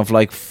this thing of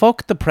like,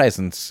 fuck the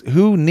presents.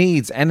 Who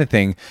needs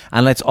anything?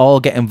 And let's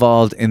all get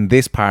involved in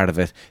this part of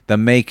it, the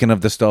making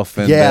of the stuff.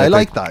 And I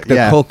like that.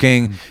 The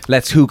cooking.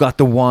 Who got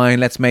the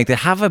wine? Let's make it.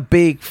 Have a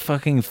big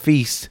fucking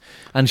feast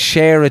and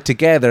share it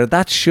together.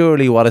 That's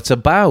surely what it's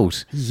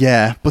about.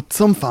 Yeah, but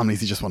some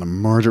families, you just want to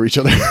murder each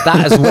other.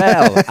 That as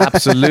well,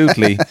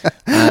 absolutely.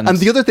 And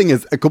the other thing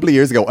is, a couple of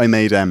years ago, I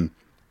made. I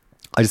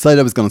decided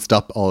I was going to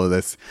stop all of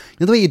this. You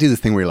know the way you do this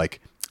thing where you're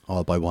like, oh,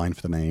 I'll buy wine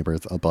for the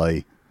neighbours. I'll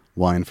buy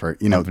wine for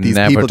these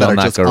people that are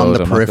just on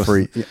the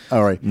periphery. Yeah,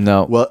 all right.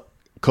 No. Well,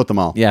 cut them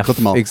all. Yeah, cut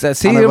them all.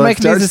 Exactly. See, you're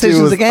making these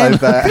decisions again.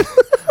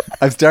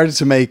 I've started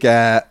to make.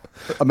 I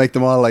make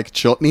them all like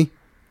chutney.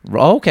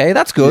 Okay,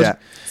 that's good. Yeah.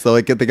 So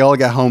they all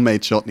get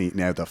homemade chutney.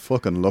 Now the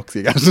fucking looks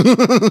you get.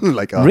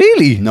 Like,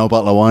 really? No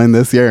bottle of wine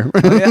this year.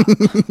 Oh, yeah.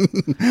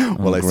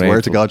 Well, I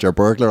swear to God, your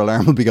burglar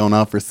alarm will be going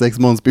off for 6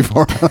 months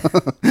before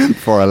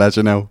I let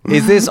you know.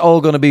 Is this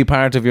all going to be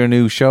part of your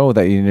new show,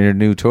 your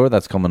new tour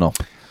that's coming up?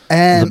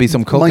 There'll be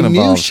some cooking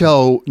involved.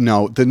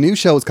 The new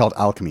show is called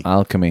Alchemy.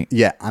 Alchemy.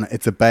 Yeah, and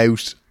it's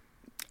about.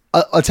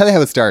 I'll tell you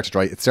how it started.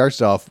 Right, it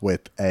started off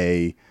with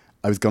I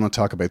was going to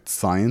talk about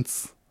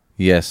science.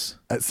 Yes.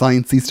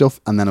 Sciencey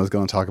stuff, and then I was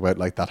going to talk about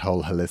like that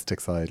whole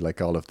holistic side,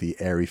 like all of the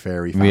airy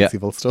fairy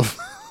fanciful stuff.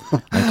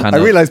 I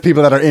realise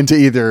people that are into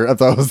either of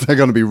those, they're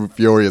going to be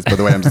furious by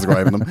the way I'm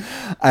describing them.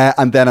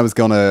 And then I was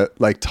going to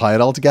like tie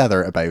it all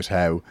together about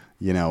how,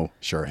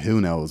 sure,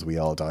 who knows, we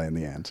all die in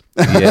the end.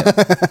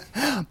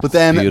 Yeah. But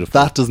then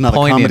that does not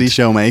Poignant. a comedy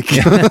show make.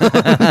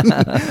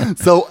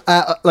 So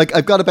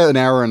I've got about an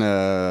hour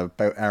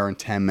and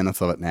 10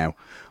 minutes of it now,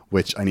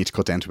 which I need to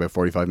cut down to about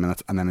 45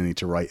 minutes, and then I need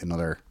to write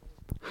another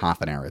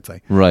half an hour, I'd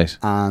say. Right.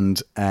 And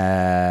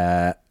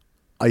at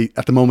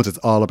the moment it's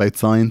all about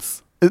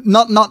science.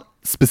 Not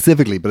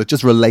specifically, but it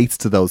just relates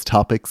to those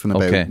topics and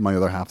about my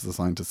other half as a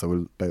scientist.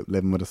 So about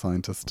living with a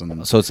scientist,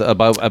 and so it's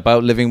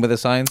about living with a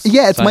science.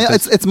 Yeah,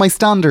 it's my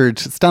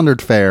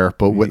standard fare,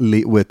 but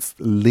with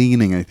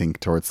leaning, I think,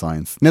 towards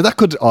science. Now that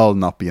could all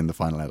not be in the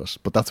final edit,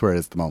 but that's where it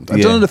is at the moment.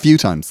 I've done it a few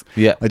times.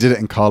 Yeah, I did it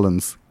in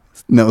Collins.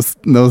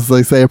 Knows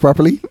I say it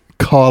properly.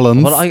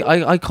 Collins. Well,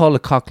 I call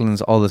it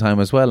Coughlin's all the time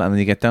as well, and then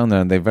you get down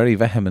there and they very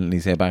vehemently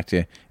say back to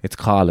you, "It's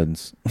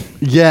Collins."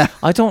 Yeah,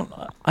 I don't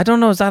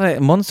know. Is that a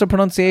Munster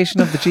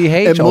pronunciation of the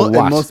GH or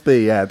what? It must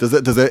be. Yeah.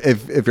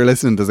 If you're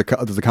listening, there's a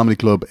comedy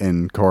club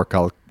in Cork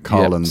called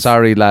Collins. Yeah.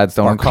 Sorry, lads,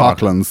 don't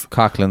Coughlin's.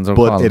 Coughlin's or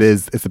but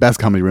Collins. It's the best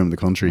comedy room in the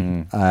country,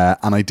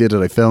 and I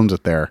filmed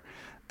it there,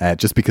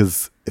 just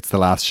because it's the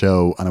last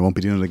show and I won't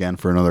be doing it again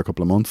for another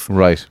couple of months.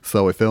 Right.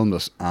 So I filmed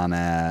it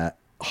and.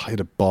 I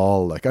had a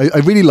ball. Like I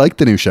really liked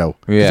the new show.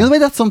 Yeah. You know the way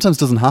that sometimes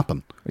doesn't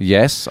happen.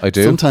 Yes, I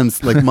do.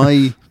 Sometimes, like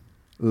my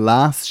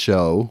last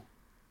show,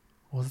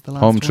 was it the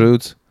last Home one?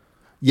 Truths?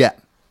 Yeah,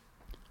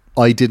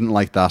 I didn't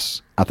like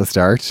that at the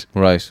start.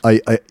 Right. I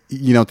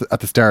at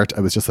the start I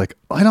was just like,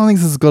 I don't think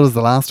this is as good as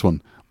the last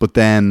one. But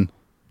then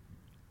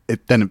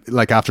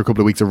like after a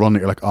couple of weeks of running,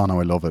 you're like, oh no,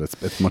 I love it.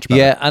 It's much better.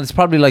 Yeah, and it's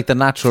probably like the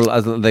natural,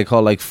 as they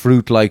call, like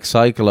fruit-like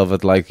cycle of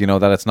it, like,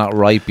 that it's not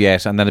ripe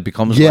yet, and then it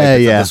becomes ripe,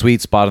 it's at the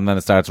sweet spot, and then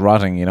it starts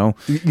rotting.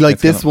 Like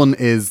this one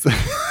is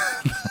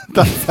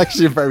That's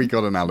actually a very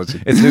good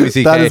analogy. It's Louis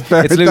C.K. That is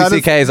very- It's Louis that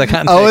is- C.K.'s. I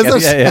can't Oh, take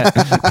is it. it?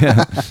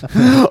 Yeah.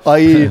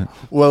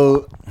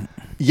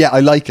 I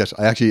like it.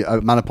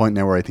 I'm at a point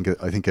now where I think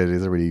it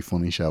is a really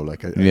funny show.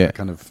 Like, I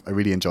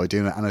really enjoy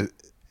doing it, and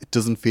it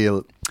doesn't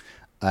feel.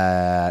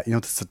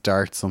 The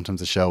start sometimes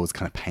a show is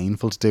kind of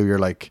painful to do. You're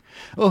like,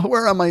 oh,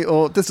 where am I?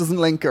 Oh, this doesn't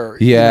link. Or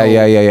Yeah.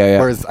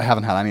 Whereas I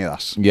haven't had any of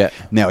that. Yeah.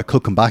 Now I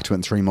could come back to it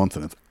in 3 months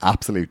and it's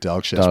absolute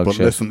dog shit. Dog but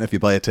shit. listen, if you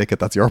buy a ticket,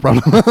 that's your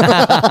problem.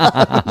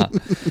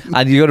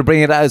 And you got to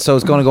bring it out, so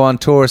it's going to go on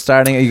tour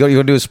starting. You're going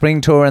to do a spring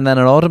tour and then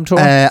an autumn tour.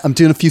 I'm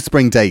doing a few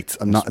spring dates.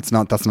 That's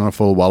not a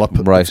full wallop.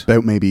 Right. It's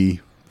about maybe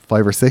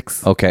 5 or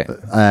 6. Okay.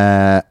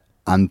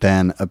 And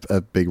then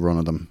a big run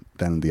of them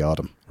then in the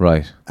autumn.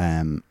 Right.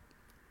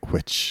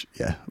 Which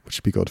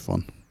would be good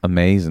fun.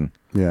 Amazing.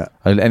 Yeah.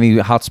 Any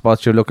hot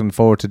spots you're looking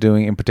forward to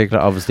doing in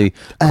particular? Obviously,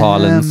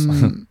 Collins. I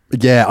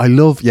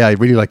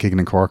really like gigging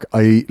in Cork.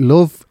 I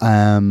love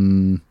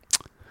where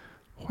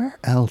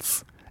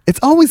else?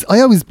 I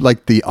always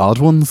like the odd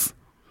ones.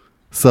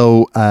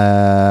 So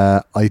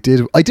I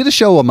did a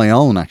show on my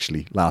own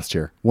actually last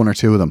year, 1 or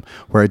 2 of them,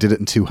 where I did it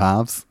in 2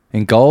 halves.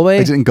 In Galway? I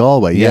did it in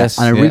Galway, Yes,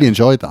 and I really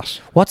enjoyed that.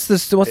 What's the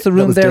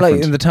room was there like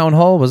different. in the town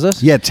hall, was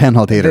it? Yeah, 10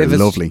 Hall Theatre, They have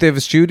lovely. They have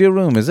a studio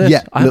room, is it?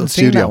 Yeah, I haven't little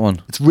seen studio. that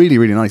one. It's really,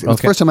 really nice. It was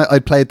Okay. the first time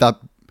I'd played that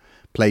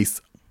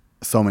place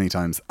so many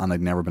times, and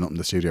I'd never been up in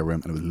the studio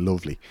room, and it was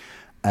lovely.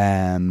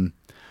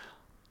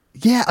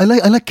 Yeah, I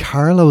like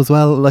Carlo as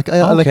well. Like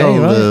I like all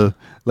the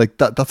like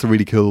that. That's a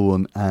really cool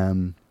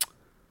one.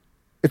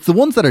 It's the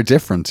ones that are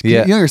different.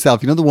 Yeah. You know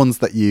yourself. You know the ones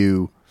that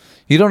you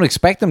don't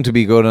expect them to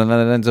be good, and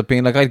then it ends up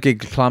being like I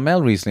gigged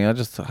Clonmel recently. I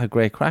just had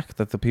great crack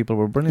that the people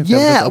were brilliant. They were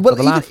just Yeah, up well,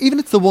 for the laugh. even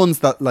it's the ones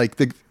that like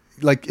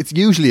it's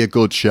usually a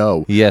good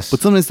show. Yes. But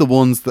sometimes the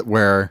ones that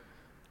where,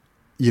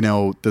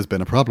 there's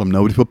been a problem.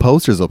 Nobody put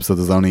posters up, so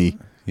there's only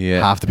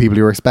half the people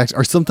you were expecting.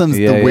 Or sometimes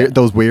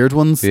those weird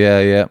ones.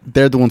 Yeah.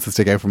 They're the ones that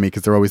stick out for me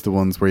because they're always the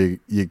ones where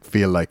you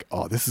feel like,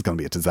 oh, this is going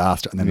to be a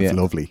disaster, and then it's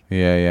lovely.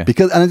 Yeah.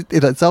 Because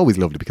it's always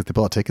lovely because they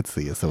bought tickets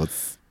to you, so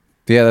it's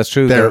Yeah, that's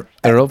true. They're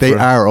up they for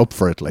it. are up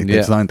for it. Like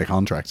they signed the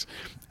contract.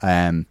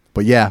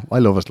 But yeah, I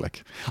love it.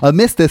 Like I'll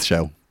miss this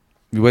show.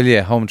 Well,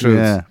 yeah, Home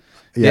Truths.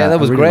 Yeah, that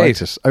was I really great.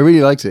 liked it. I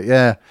really liked it.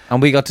 Yeah,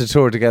 And we got to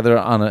tour together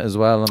on it as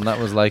well, and that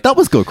was like that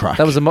was good crack.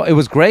 That was it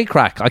was great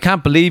crack. I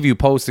can't believe you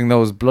posting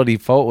those bloody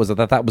photos of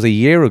that was a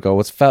year ago.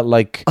 It's felt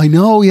like I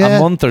know, yeah, a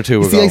month or 2 You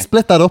ago. See, I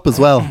split that up as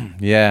well.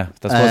 Yeah,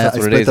 that's I what it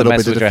split is. that It up. I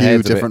messes did with a your few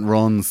heads a bit. different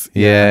runs.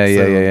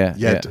 Yeah.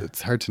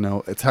 It's hard to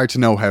know. It's hard to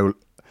know how.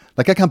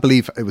 Like I can't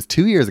believe it was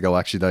 2 years ago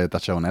actually that I had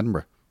that show in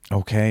Edinburgh.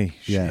 Okay.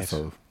 Yeah, shit.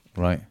 so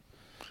Right.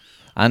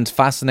 And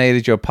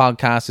Fascinated, your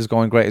podcast is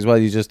going great as well.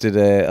 You just did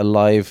a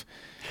live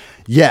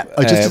yeah,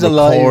 I just did a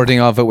live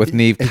recording of it with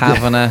Niamh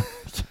Kavanagh.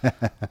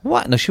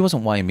 What? No, she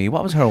wasn't Why Me.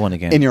 What was her one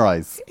again? In Your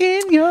Eyes.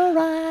 In Your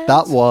Eyes.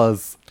 That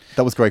was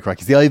great crack.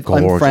 You see, I'm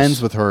Gorgeous.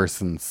 friends with her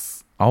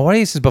since Oh, what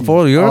is this?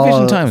 Before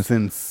Eurovision times?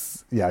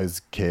 Since I was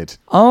a kid.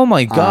 Oh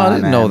my God, I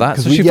didn't know that.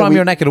 'cause So she's from we-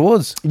 your neck of the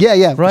woods?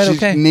 Yeah. Right, She's-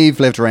 okay. Niamh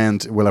lived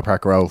around Willow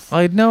Park Grove.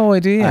 I had no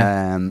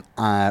idea.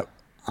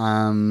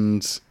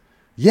 And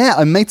yeah,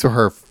 I'm mates with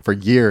her for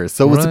years.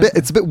 So Right.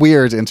 it's a bit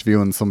weird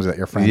interviewing somebody that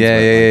you're friends with.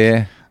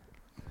 Yeah.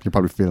 You're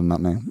probably feeling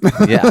that now.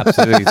 Yeah,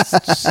 absolutely.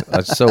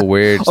 It's so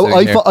weird. Oh,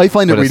 sitting here I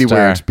find it with a really star.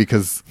 weird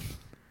because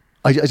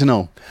I don't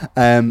know.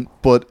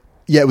 But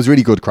yeah, it was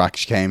really good crack.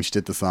 She came, she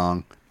did the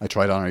song. I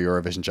tried on her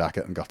Eurovision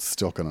jacket and got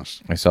stuck in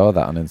it. I saw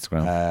that on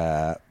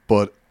Instagram.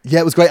 But yeah,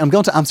 it was great. I'm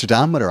going to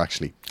Amsterdam with her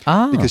actually.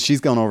 Ah. Because she's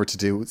going over to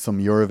do some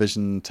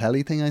Eurovision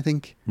telly thing, I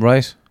think.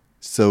 Right.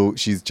 So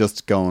she's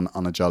just going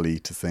on a jolly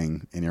to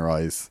sing In Your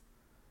Eyes.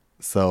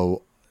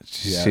 So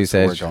yeah, She so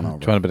said, we're going over.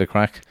 "Do you want a bit of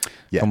crack?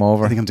 Yeah, Come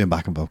over." I think I'm doing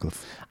backing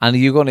vocals. And are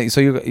you going to?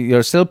 So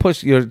you're still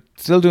you're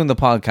still doing the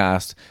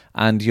podcast,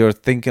 and you're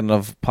thinking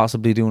of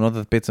possibly doing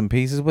other bits and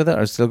pieces with it,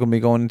 or still going to be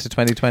going into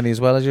 2020 as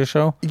well as your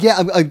show?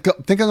 Yeah, I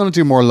think I'm going to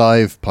do more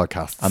live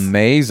podcasts.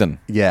 Amazing.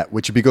 Yeah,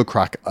 which would be good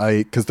crack.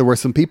 Because there were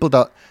some people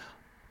that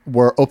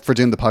were up for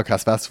doing the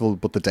podcast festival,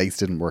 but the dates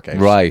didn't work out.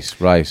 Right.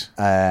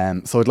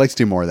 So I'd like to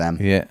do more of them.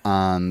 Yeah.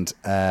 And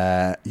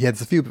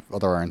there's a few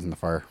other irons in the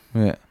fire.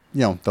 Yeah. You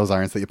know, those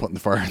irons that you put in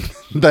the fire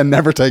and then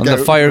never take And out.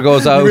 the fire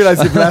goes out. You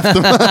realise you've left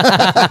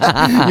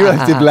them. You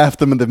realise you've left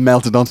them and they've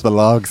melted onto the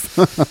logs.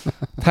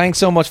 Thanks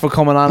so much for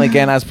coming on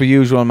again, as per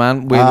usual,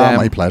 man.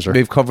 My pleasure.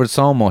 We've covered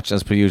so much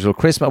as per usual.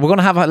 Christmas. We're going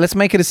to let's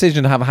make a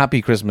decision to have a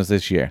happy Christmas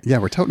this year. Yeah,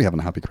 we're totally having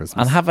a happy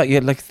Christmas. And have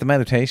like the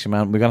meditation,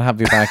 man. We're gonna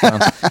have you back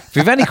on. If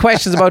you have any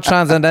questions about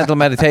transcendental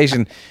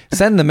meditation,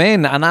 send them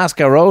in and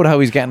ask our road how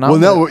he's getting on. Well,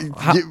 no, with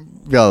it.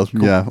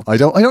 yeah. I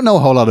don't know a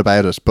whole lot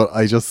about it, but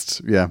I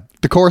just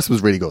the course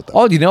was really good though.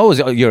 All you know is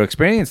your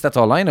experience. That's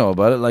all I know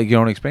about it. Like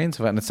your own experience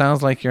of it, and it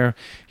sounds like you're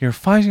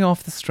fighting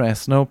off the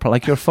stress.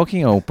 Like you're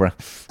fucking Oprah.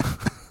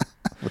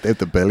 Without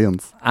the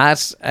billions. At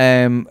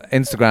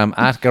Instagram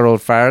at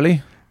Gerald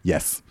Farley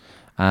Yes.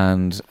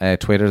 and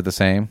Twitter the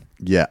same.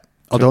 Yeah.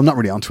 Although I'm not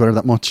really on Twitter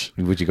that much.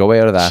 Would you go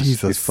out of that?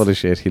 Jesus. He's full of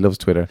shit. He loves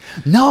Twitter.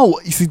 No,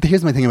 you see,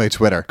 here's my thing about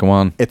Twitter. Go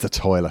on. It's a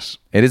toilet.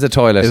 It is a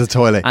toilet. It's a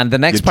toilet. And the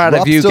next You part of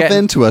drop you stuff get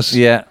into it.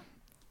 Yeah.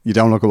 You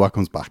don't look at what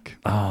comes back.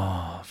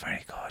 Oh,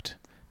 very good.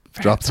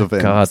 Drop stuff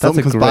in. God, Something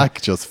that's comes a great-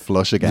 back, just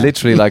flush again.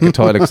 Literally like a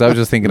toilet, because I was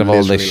just thinking of all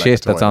the Literally like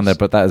shit a that's on there, toilet.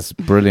 but that is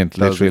brilliant. That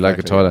was Literally like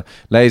a exactly toilet.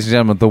 Ladies and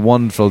gentlemen, the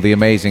wonderful, the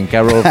amazing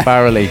Gearóid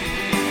Farrelly.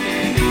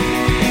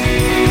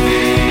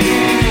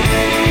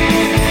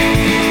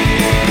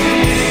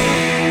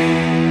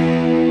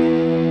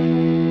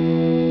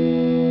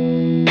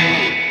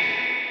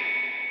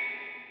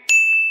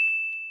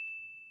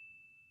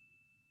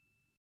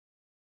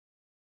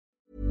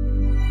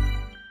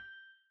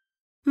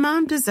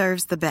 Mom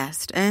deserves the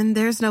best, and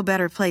there's no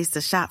better place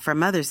to shop for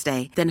Mother's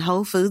Day than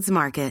Whole Foods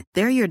Market.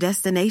 They're your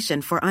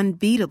destination for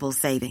unbeatable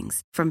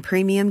savings, from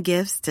premium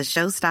gifts to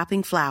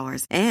show-stopping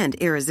flowers and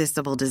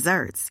irresistible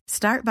desserts.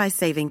 Start by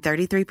saving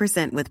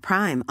 33% with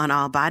Prime on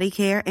all body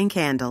care and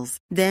candles.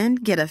 Then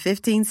get a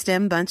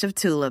 15-stem bunch of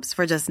tulips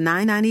for just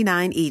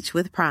 $9.99 each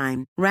with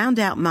Prime. Round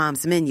out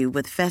Mom's menu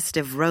with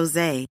festive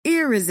rosé,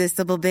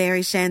 irresistible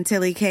berry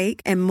chantilly cake,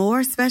 and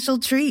more special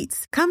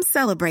treats. Come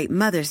celebrate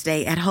Mother's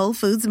Day at Whole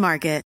Foods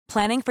Market.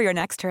 Planning for your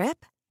next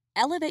trip?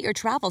 Elevate your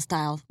travel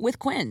style with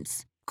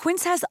Quince.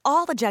 Quince has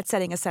all the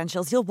jet-setting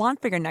essentials you'll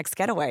want for your next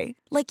getaway,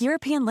 like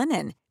European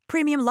linen,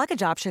 premium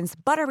luggage options,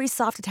 buttery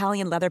soft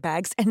Italian leather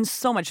bags, and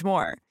so much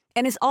more.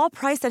 And is all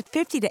priced at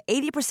 50 to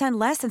 80%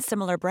 less than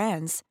similar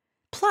brands.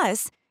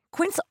 Plus,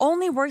 Quince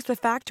only works with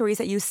factories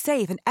that use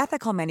safe and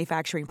ethical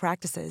manufacturing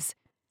practices.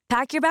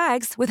 Pack your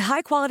bags with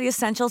high-quality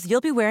essentials you'll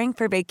be wearing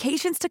for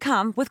vacations to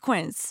come with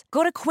Quince.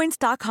 Go to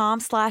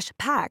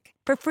quince.com/pack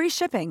for free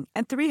shipping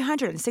and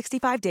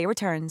 365-day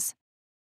returns.